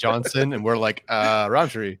cut Johnson and we're like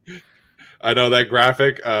Roundtree. I know that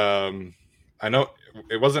graphic. I know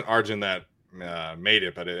it wasn't Arjun that made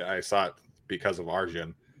it, but I saw it because of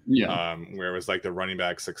Arjun. Yeah. Where it was like the running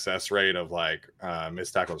back success rate of like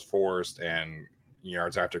missed tackles forced and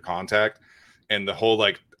yards after contact, and the whole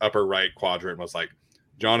like upper right quadrant was like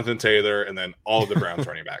Jonathan Taylor and then all of the Browns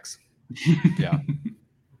running backs.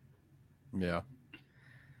 Yeah.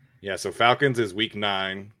 So Falcons is week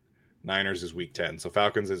 9, Niners is week 10. So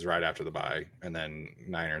Falcons is right after the bye, and then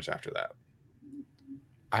Niners after that.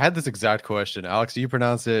 I had this exact question. Alex, do you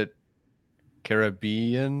pronounce it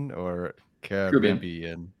Caribbean or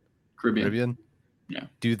Caribbean? Caribbean? Yeah.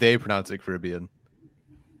 Do they pronounce it Caribbean?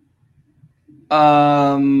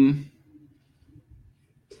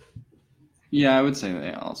 Yeah, I would say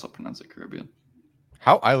they also pronounce it Caribbean.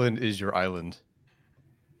 How island is your island?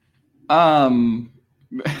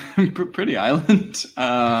 Pretty island.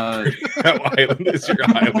 How island is your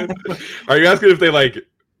island? Are you asking if they like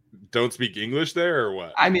don't speak English there or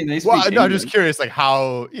what? I mean, they speak English. No, I'm just curious, like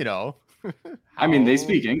how, I mean, they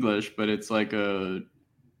speak English, but it's like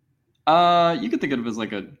You could think of it as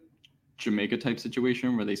like a Jamaica type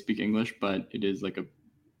situation where they speak English, but it is like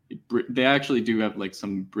they actually do have like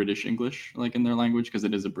some British English like in their language because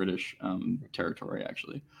it is a British territory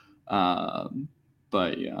actually.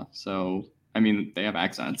 But yeah, so I mean they have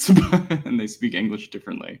accents and they speak English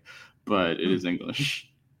differently, but it is English.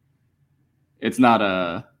 It's not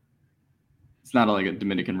like a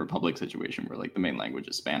Dominican Republic situation where like the main language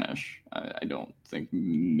is Spanish. I don't think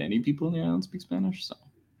many people in the island speak Spanish, so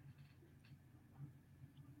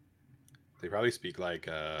they probably speak like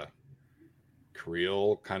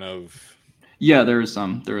Creole kind of. Yeah, there is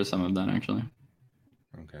some of that actually.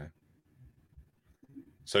 Okay.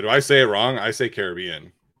 So do I say it wrong? I say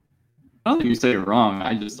Caribbean. I don't think you say it wrong.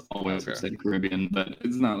 I just always say Caribbean, but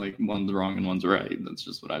it's not like one's wrong and one's right. That's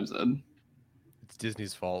just what I've said. It's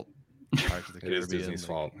Disney's fault. It is Disney's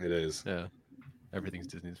fault. It is. Yeah. Everything's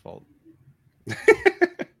Disney's fault.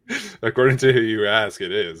 According to who you ask,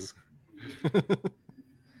 it is.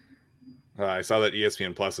 I saw that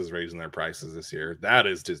ESPN Plus is raising their prices this year. That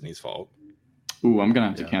is Disney's fault. Ooh, I'm going to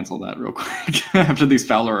have to cancel that real quick after these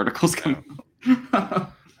Fowler articles come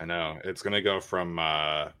out. I know. It's going to go from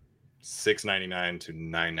 $6.99 to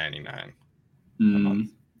 $9.99.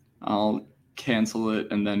 I'll cancel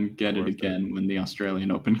it and then get it again when the Australian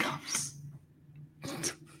Open comes.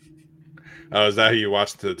 Oh, is that how you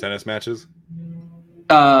watch the tennis matches?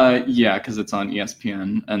 Yeah, because it's on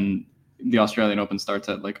ESPN and the Australian Open starts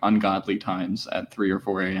at like ungodly times at 3 or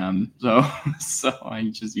 4 a.m. So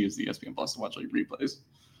I just use the ESPN Plus to watch like replays.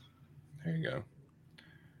 There you go.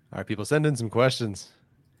 All right, people, send in some questions.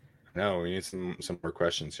 No, we need some more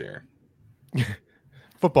questions here.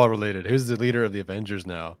 Football related. Who's the leader of the Avengers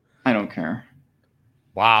now? I don't care.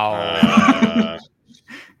 Wow.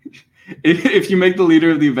 If you make the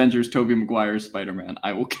leader of the Avengers Tobey Maguire's Spider-Man,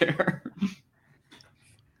 I will care.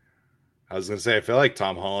 I was going to say, I feel like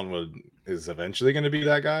Tom Holland is eventually going to be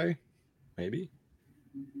that guy. Maybe.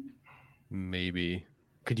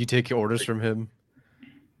 Could you take orders from him?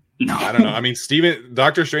 No. I don't know. I mean,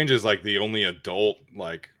 Doctor Strange is like the only adult,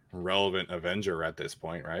 like relevant Avenger at this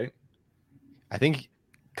point, right? I think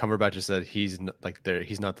Cumberbatch just said he's not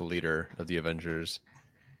the leader of the Avengers.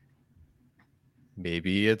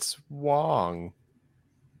 Maybe it's Wong.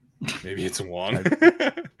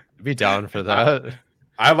 I'd be down for that.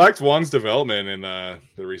 I liked Wong's development in the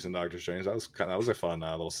recent Doctor Strange. That was a fun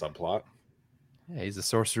little subplot. Yeah, he's the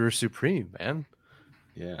Sorcerer Supreme, man.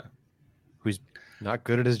 Yeah, who's not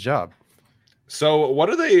good at his job. So what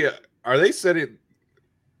are they setting?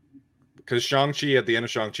 Because Shang-Chi, at the end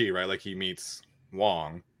of Shang-Chi, right? Like he meets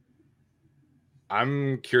Wong.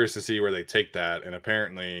 I'm curious to see where they take that, and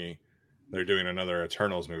apparently they're doing another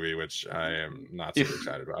Eternals movie, which I am not super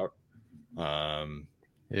excited about.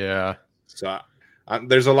 Yeah. So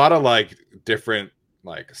there's a lot of like different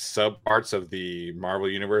like sub parts of the Marvel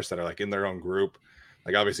universe that are like in their own group.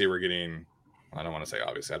 Like obviously we're getting, I don't want to say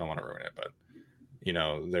obviously, I don't want to ruin it, but you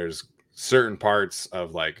know, there's certain parts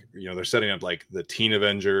of like, you know, they're setting up like the Teen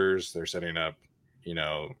Avengers, they're setting up, you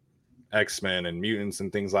know, X-Men and mutants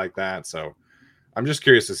and things like that. So I'm just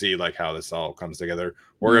curious to see like how this all comes together,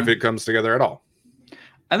 or if it comes together at all.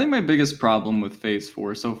 I think my biggest problem with Phase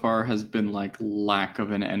 4 so far has been like lack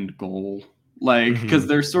of an end goal. Like, because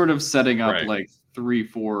they're sort of setting up like 3,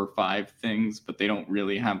 4, or 5 things, but they don't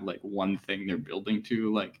really have like one thing they're building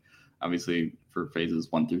to. Like, obviously, for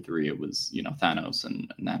phases 1 through 3, it was, you know, Thanos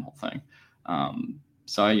and that whole thing.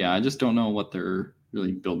 So yeah, I just don't know what they're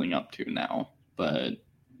really building up to now. But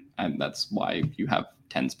that's why you have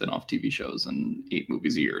 10 spin-off TV shows and 8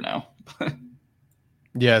 movies a year now.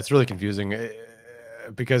 Yeah, it's really confusing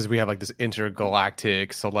because we have like this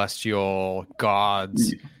intergalactic celestial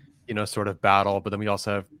gods, you know, sort of battle. But then we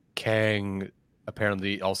also have Kang,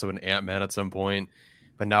 apparently also an Ant-Man at some point.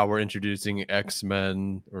 But now we're introducing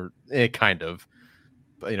X-Men, or kind of.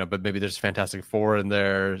 But, you know, but maybe there's Fantastic Four in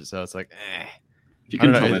there. So it's like, If you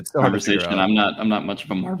can tell that conversation, I'm not much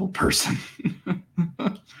of a Marvel person.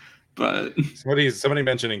 But somebody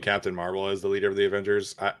mentioning Captain Marvel as the leader of the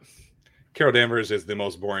Avengers. Carol Danvers is the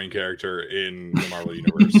most boring character in the Marvel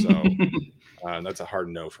universe, so that's a hard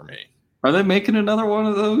no for me. Are they making another one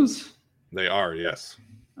of those? They are, yes.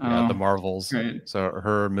 Yeah, the Marvels. Great. So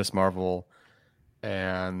her, Miss Marvel,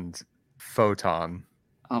 and Photon.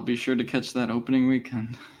 I'll be sure to catch that opening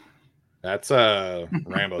weekend. That's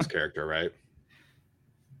Rambo's character, right?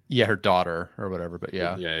 Yeah, her daughter or whatever, but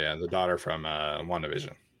yeah. Yeah, the daughter from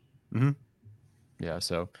WandaVision. Mm-hmm. Yeah,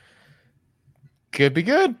 so could be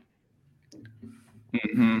good.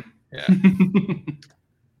 Mm-hmm.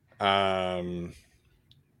 Yeah.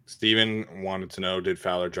 Steven wanted to know, did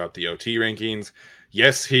Fowler drop the OT rankings?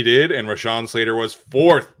 Yes, he did. And Rashawn Slater was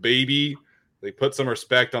 4th, baby. They put some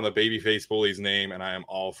respect on the babyface bully's name, and I am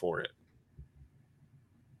all for it.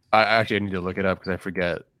 I need to look it up because I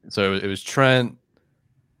forget. So it was Trent,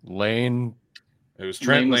 Lane. It was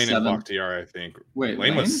Trent, Lane, and 7th. Bakhtiari, I think. Wait,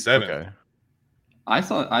 Lane was 7th. Okay. I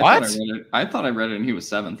thought I read it. I thought I read it, and he was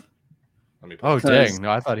 7th. Let me Oh dang! No,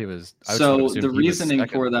 I thought he was. So the reasoning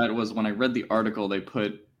for that was when I read the article, they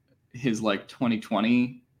put his like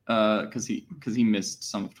 2020 because he missed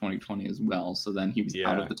some of 2020 as well. So then he was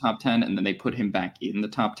out of the top 10, and then they put him back in the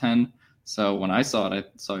top 10. So when I saw it, I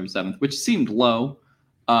saw he was 7th, which seemed low.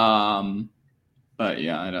 But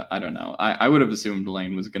yeah, I don't know. I would have assumed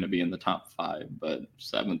Lane was going to be in the top 5, but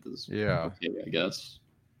 7th is okay, I guess.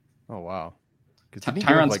 Oh wow!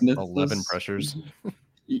 Tyron Smith 11 pressures.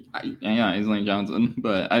 Yeah, he's Lane Johnson,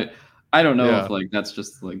 but I don't know if like that's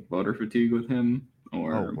just like voter fatigue with him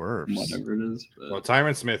or whatever it is. But. Well,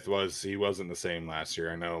 Tyron Smith wasn't the same last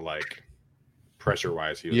year. I know, like pressure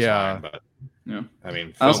wise, he was fine, but I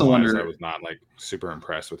mean, I also wonder. I was not like super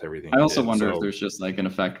impressed with everything. I also wonder if there's just like an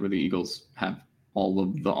effect where the Eagles have all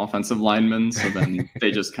of the offensive linemen, so then they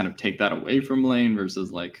just kind of take that away from Lane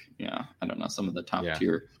versus like I don't know, some of the top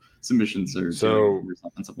tier submissions are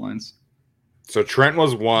offensive lines. So Trent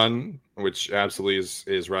was 1, which absolutely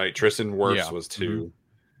is right. Tristan Wirfs was 2. Mm-hmm.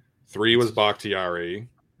 3 was Bakhtiari.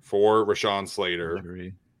 4 Rashawn Slater.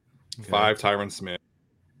 5 Tyron Smith.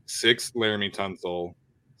 6 Laramie Tunsil.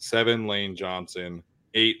 7 Lane Johnson.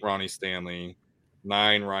 8 Ronnie Stanley.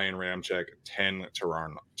 9 Ryan Ramczyk. 10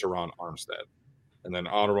 Teron Armstead. And then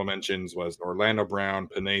honorable mentions was Orlando Brown,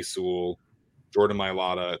 Panay Sewell, Jordan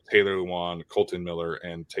Mailata, Taylor Lewan, Colton Miller,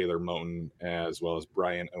 and Taylor Moton, as well as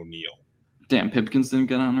Brian O'Neill. Damn, Pipkins didn't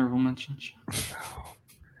get honorable mentions.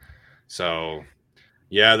 So,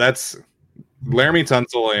 yeah, that's Laramie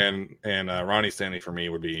Tunsil and Ronnie Stanley for me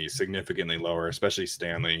would be significantly lower, especially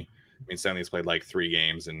Stanley. I mean, Stanley's played like 3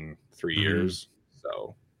 games in 3 years,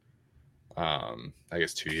 so I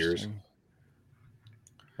guess 2 years.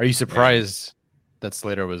 Are you surprised that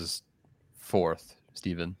Slater was 4th,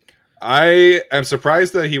 Steven? I am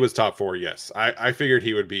surprised that he was top 4. Yes, I figured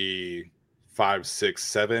he would be 5, 6,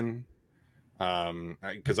 7.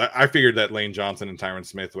 Because I figured that Lane Johnson and Tyron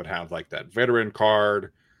Smith would have like that veteran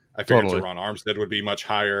card. I figured Teron Armstead would be much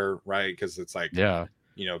higher, right? Because it's like,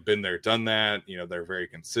 been there, done that. They're very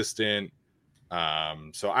consistent.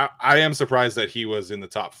 So I am surprised that he was in the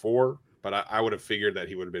top 4, but I would have figured that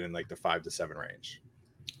he would have been in like the 5 to 7 range.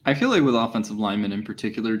 I feel like with offensive linemen in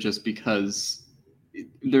particular, just because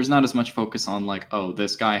there's not as much focus on like, oh,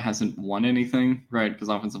 this guy hasn't won anything, right? Because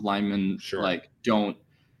offensive linemen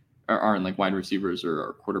aren't like wide receivers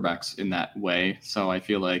or quarterbacks in that way. So I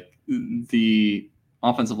feel like the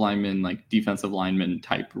offensive lineman, like defensive lineman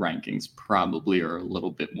type rankings probably are a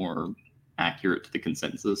little bit more accurate to the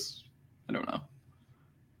consensus. I don't know.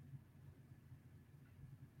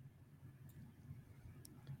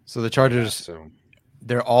 So the Chargers,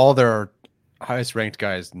 they're all their highest ranked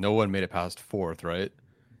guys. No one made it past 4th, right?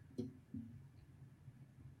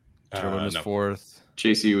 Jordan was 4th.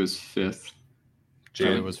 JC was 5th.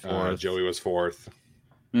 Joey was 4th. Joey was 4th.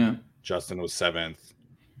 Yeah. Justin was 7th.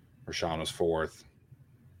 Rashawn was 4th.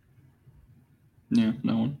 Yeah,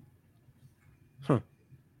 no one. Huh.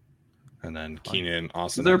 And then Keenan,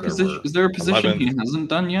 Austin. Is there a position 11th. He hasn't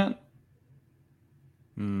done yet?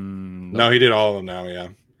 No, he did all of them now, yeah.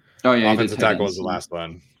 Oh, yeah. Offensive tackle was the last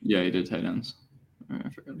one. Yeah, he did tight ends.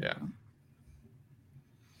 Yeah.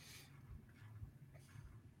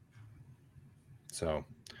 So,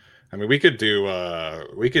 I mean, we could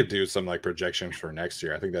do some like projections for next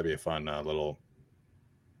year. I think that'd be a fun little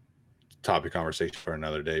topic conversation for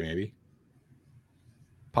another day, maybe.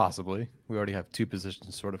 Possibly. We already have 2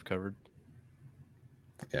 positions sort of covered.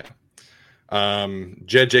 Yeah.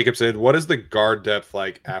 Jed Jacob said, "What is the guard depth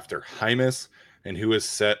like after Hymas, and who is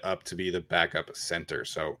set up to be the backup center?"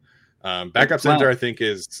 So, backup center, I think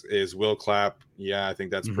is Will Clapp. Yeah, I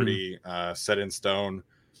think that's pretty set in stone.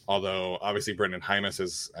 Although obviously Brendan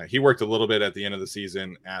Hymas he worked a little bit at the end of the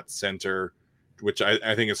season at center, which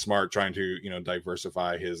I think is smart, trying to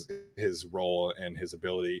diversify his role and his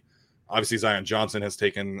ability. Obviously Zion Johnson has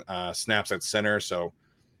taken snaps at center, so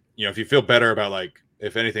if you feel better about like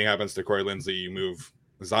if anything happens to Corey Linsley, you move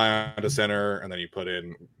Zion to center and then you put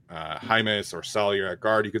in Hymas or Salyer at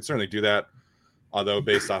guard. You could certainly do that. Although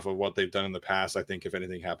based off of what they've done in the past, I think if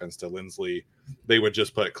anything happens to Linsley, they would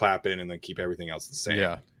just put Clapp in and then keep everything else the same.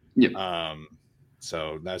 Yeah. Yeah.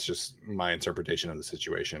 So that's just my interpretation of the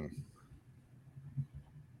situation.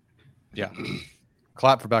 Yeah.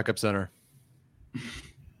 Clapp for backup center.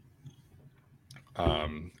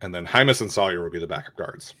 And then Hymas and Salyer will be the backup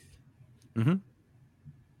guards. Mm-hmm.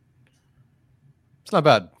 It's not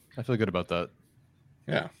bad. I feel good about that.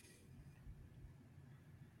 Yeah.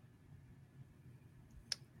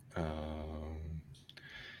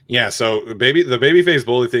 Yeah, so the babyface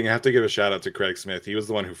bully thing, I have to give a shout out to Craig Smith. He was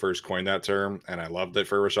the one who first coined that term, and I loved it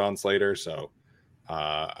for Rashawn Slater. So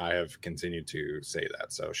I have continued to say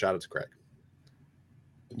that. So shout out to Craig.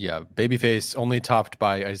 Yeah, babyface only topped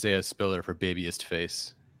by Isaiah Spiller for babyest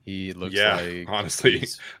face. He looks like, honestly,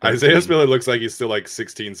 Isaiah Spiller looks like he's still like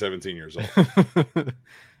 16, 17 years old.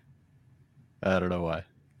 I don't know why.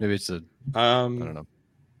 Maybe it's I don't know.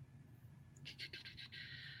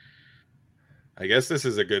 I guess this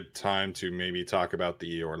is a good time to maybe talk about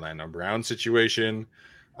the Orlando Brown situation.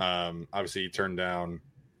 Obviously, he turned down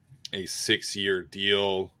a 6-year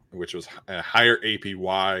deal, which was a higher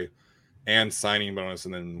APY and signing bonus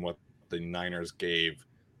than what the Niners gave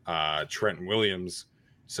Trent Williams.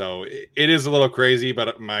 So it is a little crazy,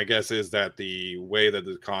 but my guess is that the way that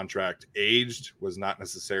the contract aged was not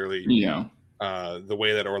necessarily the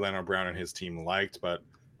way that Orlando Brown and his team liked. But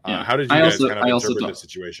how did you guys kind of interpret the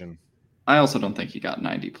situation? I also don't think he got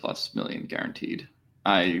 90+ million guaranteed.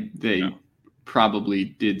 They probably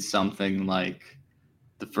did something like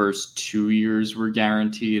the first 2 years were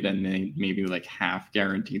guaranteed and then maybe like half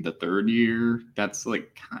guaranteed the third year. That's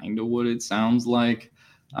like kind of what it sounds like.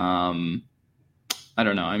 I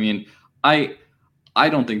don't know. I mean, I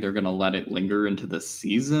don't think they're going to let it linger into the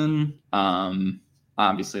season.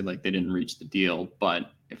 Obviously, like they didn't reach the deal,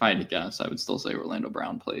 but if I had to guess, I would still say Orlando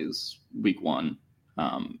Brown plays week 1.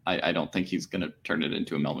 I don't think he's going to turn it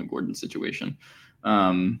into a Melvin Gordon situation,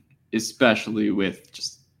 especially with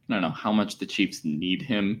just, I don't know how much the Chiefs need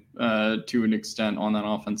him to an extent on that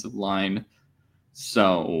offensive line.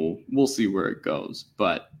 So we'll see where it goes.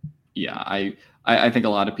 But yeah, I think a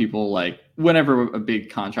lot of people, like, whenever a big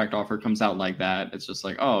contract offer comes out like that, it's just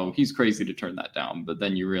like, oh, he's crazy to turn that down. But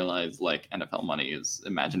then you realize, like, NFL money is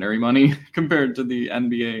imaginary money compared to the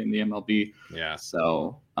NBA and the MLB. Yeah.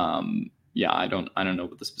 So, yeah, I don't know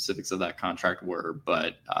what the specifics of that contract were,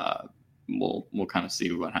 but we'll kind of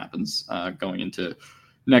see what happens going into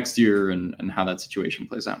next year and how that situation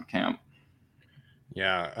plays out in camp.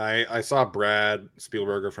 Yeah, I saw Brad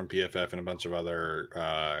Spielberger from PFF and a bunch of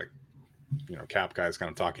other cap guys kind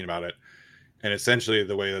of talking about it. And essentially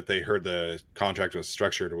the way that they heard the contract was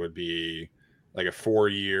structured would be like a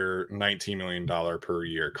 4-year, $19 million per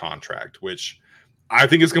year contract, which I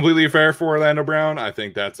think is completely fair for Orlando Brown. I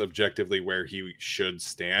think that's objectively where he should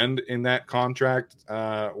stand in that contract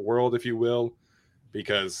world, if you will,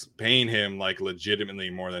 because paying him like legitimately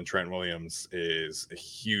more than Trent Williams is a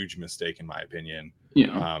huge mistake in my opinion.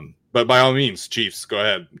 Yeah. But by all means, Chiefs, go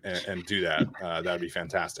ahead and do that. That'd be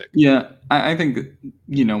fantastic. Yeah, I think,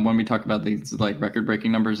 when we talk about these like record-breaking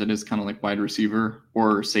numbers, it is kind of like wide receiver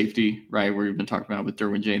or safety, right? Where we've been talking about with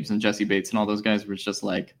Derwin James and Jesse Bates and all those guys, where it's just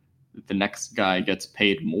like the next guy gets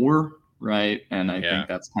paid more, right? And I think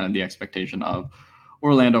that's kind of the expectation of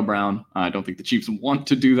Orlando Brown. I don't think the Chiefs want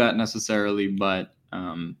to do that necessarily, but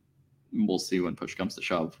we'll see when push comes to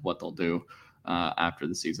shove what they'll do after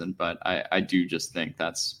the season. But I do just think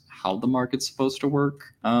that's how the market's supposed to work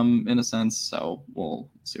in a sense. So we'll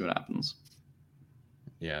see what happens.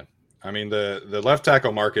 Yeah. I mean, the left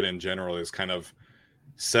tackle market in general is kind of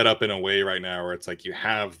set up in a way right now where it's like you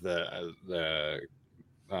have the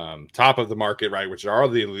top of the market, right, which are all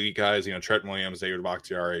the elite guys, Trent Williams, David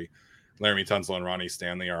Bakhtiari, Laramie Tunsil, and Ronnie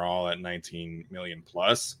Stanley are all at 19 million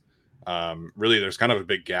plus. Really, there's kind of a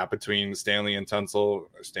big gap between Stanley and Tunsil.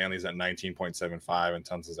 Stanley's at 19.75 and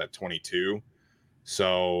Tunsil's at 22.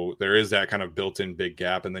 So there is that kind of built-in big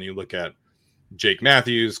gap. And then you look at Jake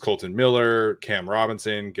Matthews, Colton Miller, Cam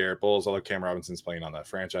Robinson, Garrett Bowles, although Cam Robinson's playing on that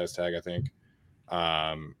franchise tag, I think.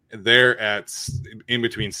 They're at in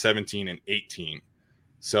between 17 and 18.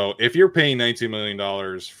 So if you're paying $19 million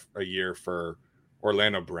a year for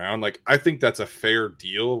Orlando Brown, like, I think that's a fair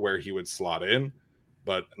deal where he would slot in.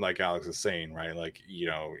 But like Alex is saying, right, like,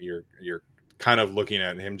 you're kind of looking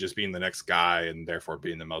at him just being the next guy and therefore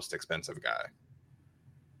being the most expensive guy.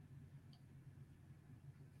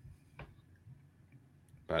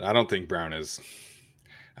 But I don't think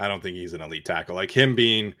I don't think he's an elite tackle. Like, him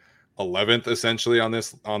being 11th essentially on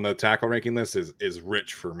the tackle ranking list is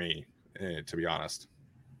rich for me, to be honest.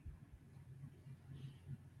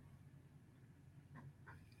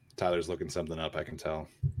 Tyler's looking something up, I can tell.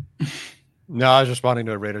 No, I was responding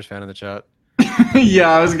to a Raiders fan in the chat.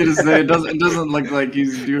 Yeah, I was gonna say it doesn't look like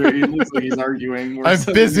he's doing. It looks like he's arguing. I'm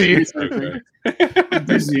busy. Okay. I'm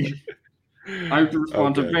busy. I have to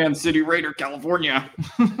respond to Van City Raider, California.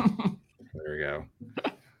 There we go.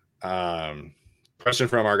 Question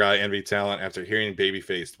from our guy Envy Talent. After hearing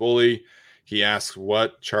Babyface Bully, He asks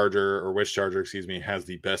which charger, excuse me, has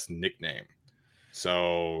the best nickname.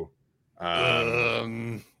 So, I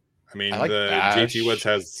mean, like Bash. JT Woods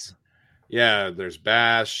has, there's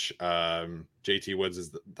Bash. JT Woods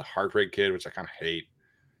is the Heartbreak Kid, which I kind of hate.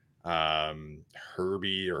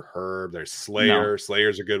 Herbie or Herb. There's Slayer. No.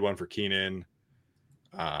 Slayer's a good one for Keenan.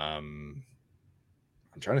 I'm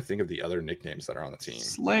trying to think of the other nicknames that are on the team.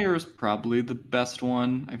 Slayer's probably the best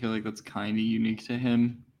one. I feel like that's kind of unique to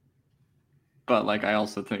him. But like, I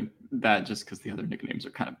also think that just because the other nicknames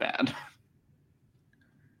are kind of bad.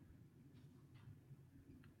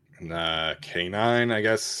 And K9, I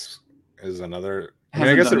guess, is another. I mean,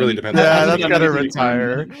 I guess it really depends. Yeah, that's gotta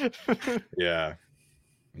retire. Yeah.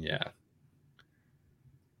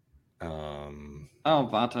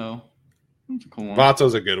 Vato. That's a cool one.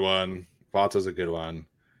 Vato's a good one.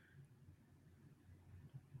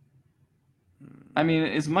 I mean,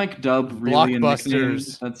 is Mike Dubb really a nickname?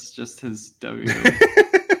 That's just his W.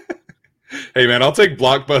 Hey man, I'll take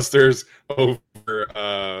Blockbusters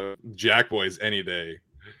over Jack Boys any day.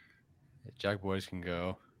 Jack Boys can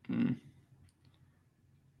go.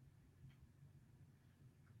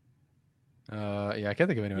 I can't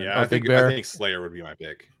think of anyone. Yeah, I think Slayer would be my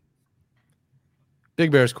pick.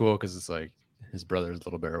 Big Bear's cool because it's like his brother's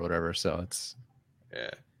Little Bear or whatever. So it's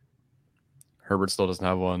Herbert still doesn't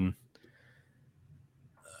have one.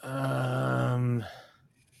 Okay,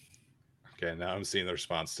 now I'm seeing the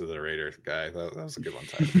response to the Raider guy. That was a good one,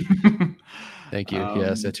 Tyler. Thank you.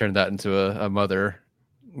 Yes, I turned that into a mother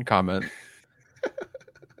comment.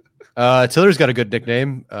 Tiller's got a good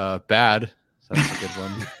nickname. Bad. So that's a good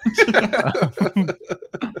one.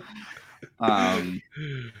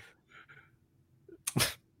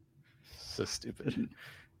 So stupid.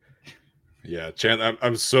 Yeah, Chandler.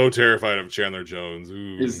 I'm so terrified of Chandler Jones.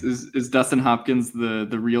 Ooh. Is Dustin Hopkins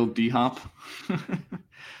the real D-Hop?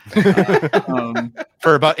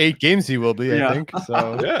 For about 8 games, he will be. I think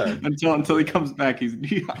so. Yeah, until he comes back, he's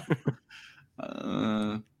D-Hop.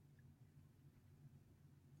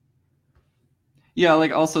 Yeah,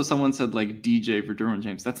 like also someone said like DJ for Derwin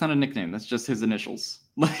James. That's not a nickname. That's just his initials.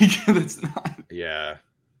 Like that's not. Yeah.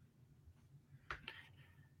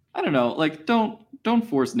 I don't know. Like don't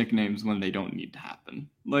force nicknames when they don't need to happen.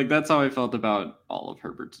 Like that's how I felt about all of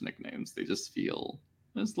Herbert's nicknames. They just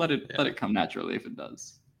let it come naturally if it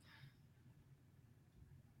does.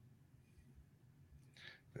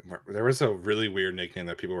 There was a really weird nickname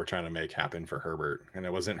that people were trying to make happen for Herbert, and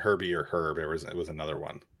it wasn't Herbie or Herb. It was another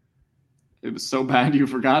one. It was so bad you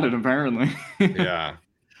forgot it, apparently. Yeah.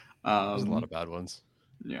 There's a lot of bad ones.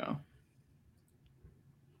 Yeah.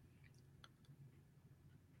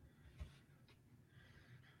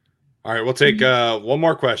 All right, we'll take one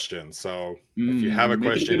more question. So if you have a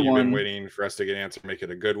question you've been waiting for us to get an answer, make it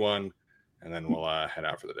a good one, and then we'll head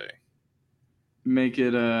out for the day. Make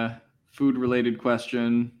it a food-related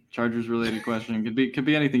question, Chargers-related question. Could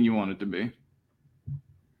be anything you want it to be. All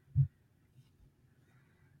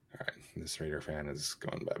right, this Raider fan is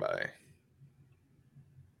going bye-bye.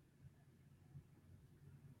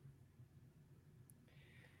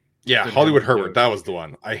 Yeah, Hollywood Herbert. That was the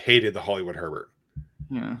one. I hated the Hollywood Herbert.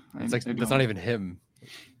 Yeah. That's not even him.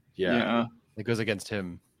 Yeah. It goes against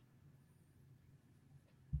him.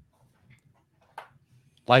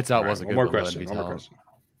 Lights Out was a good one. One more question.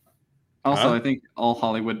 Also, I think all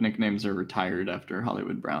Hollywood nicknames are retired after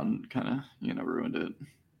Hollywood Brown kind of, ruined it.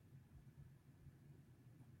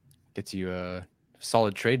 Gets you a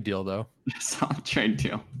solid trade deal, though. Solid trade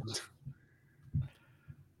deal.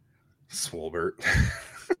 Swolbert.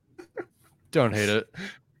 Don't hate it.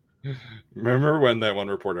 Remember when that one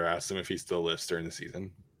reporter asked him if he still lifts during the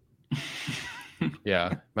season?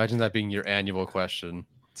 Yeah. Imagine that being your annual question.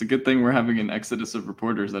 It's a good thing we're having an exodus of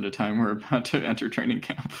reporters at a time we're about to enter training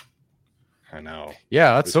camp. I know.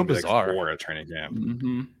 Yeah, that's so bizarre. Like 4 at training camp.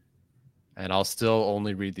 Mm-hmm. And I'll still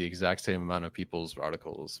only read the exact same amount of people's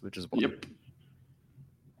articles, which is wild. Yep.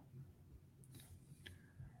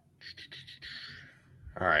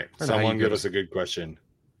 All right. Someone give us a good question.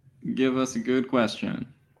 Give us a good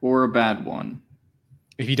question. Or a bad one.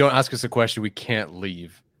 If you don't ask us a question, we can't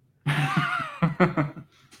leave. I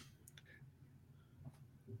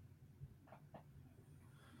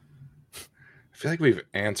feel like we've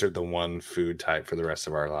answered the one food type for the rest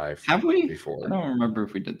of our life. Have we? Before. I don't remember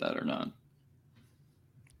if we did that or not.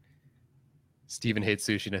 Steven hates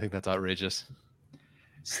sushi, and I think that's outrageous.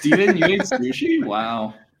 Steven, you ate sushi?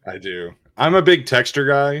 Wow. I do. I'm a big texture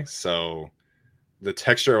guy, so the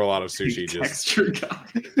texture of a lot of sushi texture guy.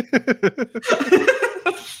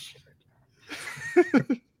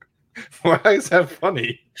 Why is that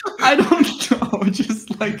funny? I don't know.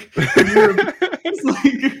 Just like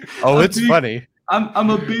Oh, it's funny. I'm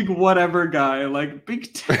a big whatever guy, like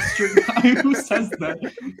big texture guy who says that.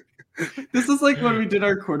 This is like when we did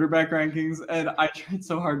our quarterback rankings, and I tried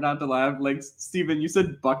so hard not to laugh. Like, Steven, you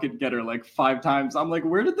said bucket getter like 5 times. I'm like,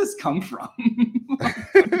 where did this come from?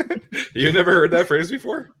 You never heard that phrase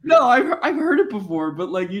before? No, I've heard it before, but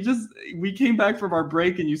like we came back from our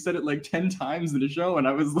break and you said it like 10 times in a show, and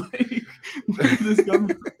I was like, where did this come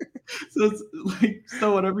from? So it's like,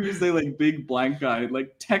 so whenever you say like big blank guy,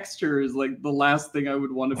 like texture is like the last thing I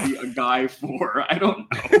would want to be a guy for. I don't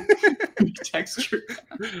know. Texture.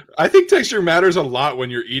 I think texture matters a lot when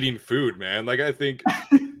you're eating food, man. Like, I think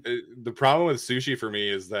the problem with sushi for me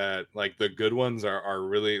is that like the good ones are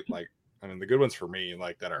really like, I mean, the good ones for me,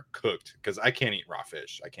 like that are cooked, because I can't eat raw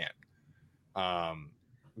fish. I can't.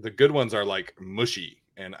 The good ones are like mushy,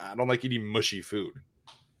 and I don't like eating mushy food.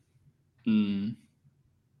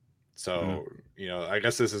 So, you know, I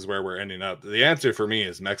guess this is where we're ending up. The answer for me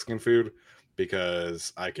is Mexican food,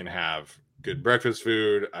 because I can have good breakfast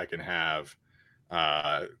food. I can have,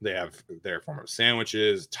 they have their form of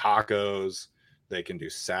sandwiches, tacos. They can do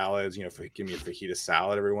salads. You know, give me a fajita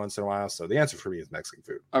salad every once in a while. So the answer for me is Mexican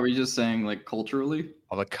food. Are we just saying like culturally?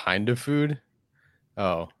 All the kind of food?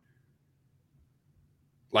 Oh.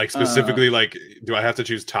 Like specifically, like, do I have to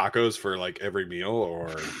choose tacos for like every meal,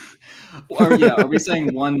 or yeah, are we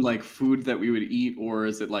saying one like food that we would eat, or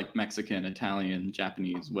is it like Mexican, Italian,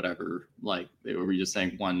 Japanese, whatever? Like, are we just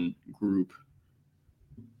saying one group?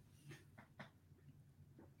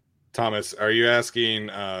 Thomas, are you asking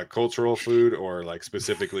cultural food, or like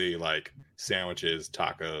specifically like sandwiches,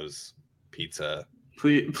 tacos, pizza?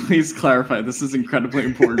 Please clarify. This is incredibly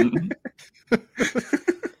important.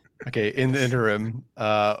 Okay, in the interim,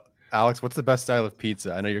 Alex, what's the best style of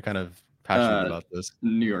pizza? I know you're kind of passionate about this.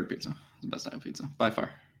 New York pizza, the best style of pizza by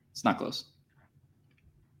far. It's not close.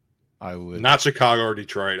 I would not Chicago or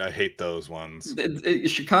Detroit. I hate those ones.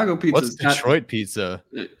 Chicago pizza. What's Detroit pizza?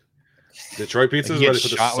 Detroit pizza is where they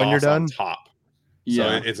put the sauce when you're done? On top.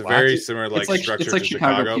 Yeah, so it's very similar like structure to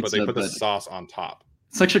Chicago pizza, but they put the sauce on top.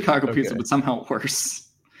 It's like Chicago pizza, but somehow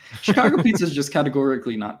worse. Chicago pizza is just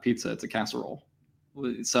categorically not pizza; it's a casserole.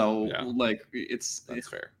 So like that's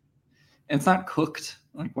fair. And it's not cooked.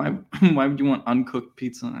 Like why would you want uncooked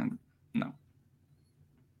pizza? No.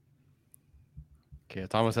 Okay,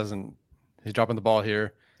 Thomas he's dropping the ball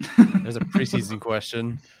here. There's a preseason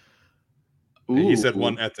question. Ooh, he said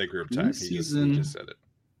one ethnic group type. He just said it.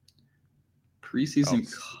 Preseason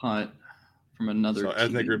cut from another team.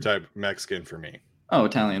 Ethnic group type Mexican for me. Oh,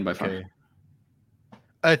 Italian by far. Okay.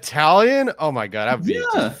 Italian? Oh my god, I'd be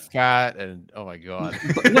fat and oh my god.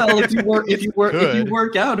 Well, if you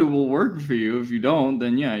work out, it will work for you. If you don't,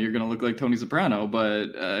 then yeah, you're gonna look like Tony Soprano.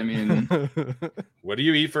 But I mean, what do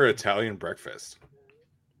you eat for Italian breakfast?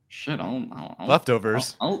 Shit, I'll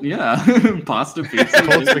leftovers. Pasta, pizza,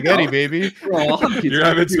 cold spaghetti, baby. You're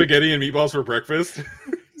having spaghetti and meatballs for breakfast?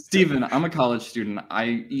 Steven, I'm a college student.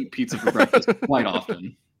 I eat pizza for breakfast quite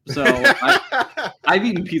often. So I've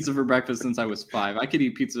eaten pizza for breakfast since I was 5. I could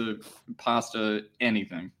eat pizza, pasta,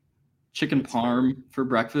 anything. Chicken parm for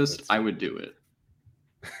breakfast, I would do it.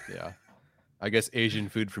 Yeah. I guess Asian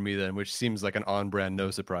food for me then, which seems like an on-brand no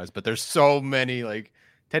surprise, but there's so many like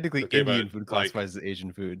technically Indian food classifies as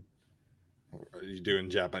Asian food. Are you doing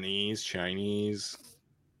Japanese, Chinese?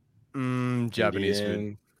 Japanese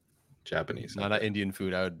food. Japanese. No, not Indian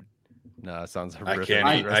food. No, it sounds horrific.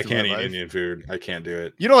 I can't eat Indian food. I can't do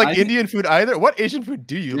it. You don't like Indian food either? What Asian food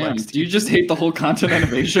do you like? Do you just hate the whole continent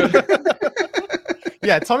of Asia?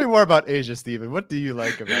 Yeah, tell me more about Asia, Steven. What do you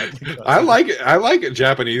like about it? I like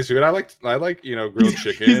Japanese food. I like grilled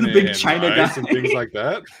chicken He's a big China rice guy. And things like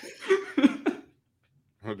that.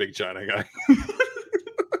 I'm a big China guy.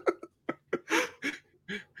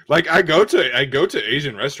 Like I go to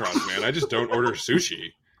Asian restaurants, man. I just don't order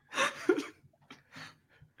sushi.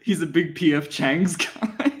 He's a big PF Chang's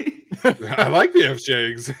guy. I like PF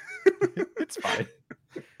Chang's. It's fine.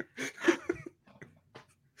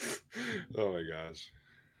 Oh my gosh.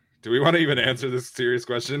 Do we want to even answer this serious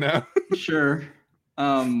question now? Sure.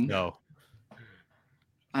 No.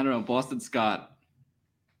 I don't know. Boston Scott.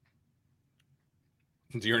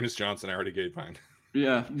 Dearness Johnson, I already gave mine.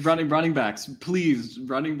 Yeah, running backs, please.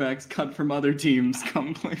 Running backs cut from other teams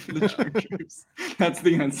come play for the Chargers. That's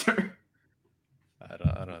the answer. I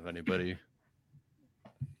don't have anybody.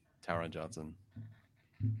 Tyron Johnson.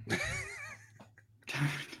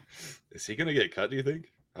 Is he gonna get cut? Do you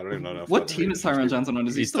think? I don't even know. What team is Tyron Johnson on?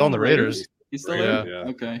 Is he still on the Raiders? He's still there. Yeah.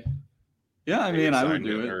 Okay. Yeah, I mean, I would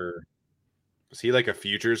do it. Was he like a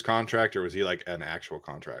futures contract, or was he like an actual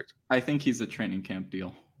contract? I think he's a training camp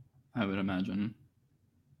deal. I would imagine.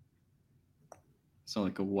 So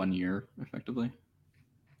like a 1 year, effectively.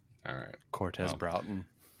 All right. Cortez Broughton.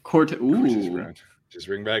 Ooh. Just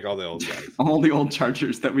bring back all the old guys. All the old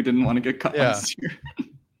Chargers that we didn't want to get cut last year.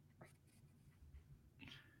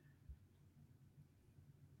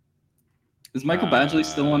 Is Michael Badgley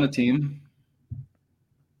still on a team?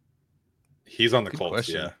 He's on the Good Colts,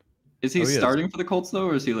 question. yeah. Is he starting for the Colts though,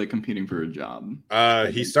 or is he like competing for a job?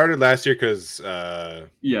 He started last year because I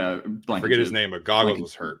forget his name, but Goggles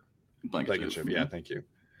was hurt. Blankenship, yeah, thank you.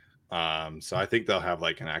 So I think they'll have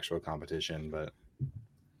like an actual competition, but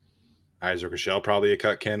Isaac Rochelle probably a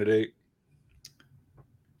cut candidate.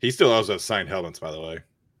 He still also has signed helmets, by the way.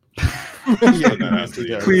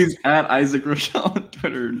 Please add Isaac Rochelle on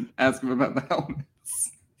Twitter and ask him about the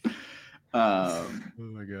helmets. Oh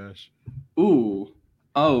my gosh.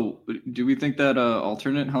 Do we think that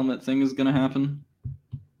alternate helmet thing is going to happen?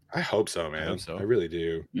 I hope so, man. I hope so. I really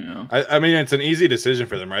do. Yeah. I mean, it's an easy decision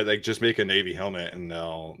for them, right? Like, just make a navy helmet and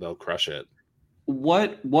they'll crush it.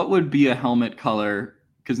 What would be a helmet color?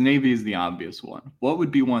 Because navy is the obvious one. What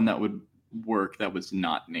would be one that would work that was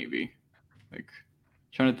not navy? Like,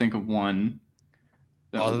 trying to think of one.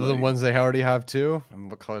 Other than the ones they already have too. And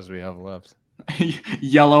what colors do we have left?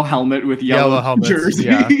 Yellow helmet with yellow helmets, jersey,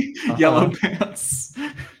 yeah. yellow pants.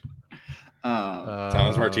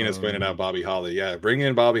 Thomas Martinez pointed out Bobby Holly. Yeah, bring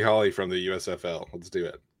in Bobby Holly from the USFL. Let's do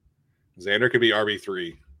it. Xander could be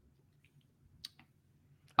RB3.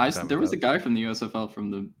 There was a guy from the USFL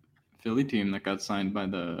from the Philly team that got signed by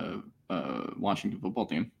the Washington football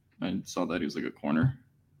team. I saw that he was like a corner.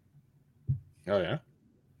 Oh yeah.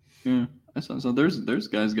 Yeah, I saw. So there's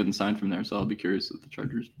guys getting signed from there. So I'll be curious if the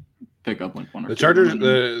Chargers pick up like one or the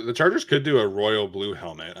two. The Chargers could do a royal blue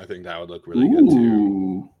helmet. I think that would look really good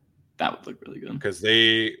too. That would look really good because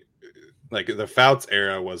they like the Fouts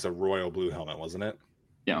era was a royal blue helmet, wasn't it?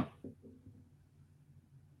 Yeah.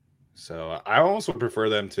 So I almost would prefer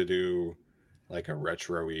them to do like a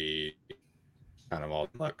retro-y kind of all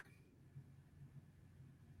look.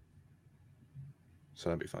 So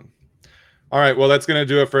that'd be fun. All right, well, that's going to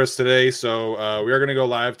do it for us today. So we are going to go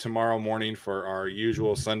live tomorrow morning for our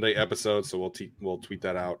usual Sunday episode. So we'll tweet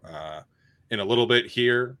that out in a little bit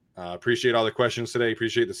here. Appreciate all the questions today.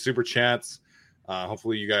 Appreciate the super chats.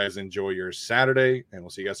 Hopefully you guys enjoy your Saturday, and we'll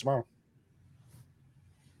see you guys tomorrow.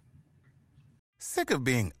 Sick of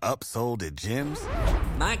being upsold at gyms?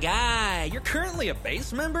 My guy, you're currently a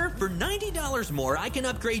base member? For $90 more, I can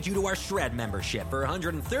upgrade you to our Shred membership. For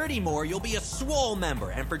 $130 more, you'll be a Swole member.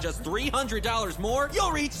 And for just $300 more,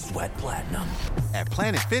 you'll reach Sweat Platinum. At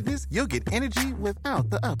Planet Fitness, you'll get energy without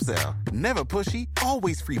the upsell. Never pushy,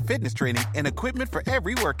 always free fitness training and equipment for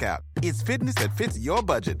every workout. It's fitness that fits your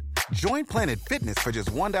budget. Join Planet Fitness for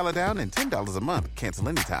just $1 down and $10 a month. Cancel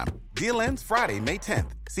anytime. Deal ends Friday, May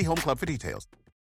 10th. See Home Club for details.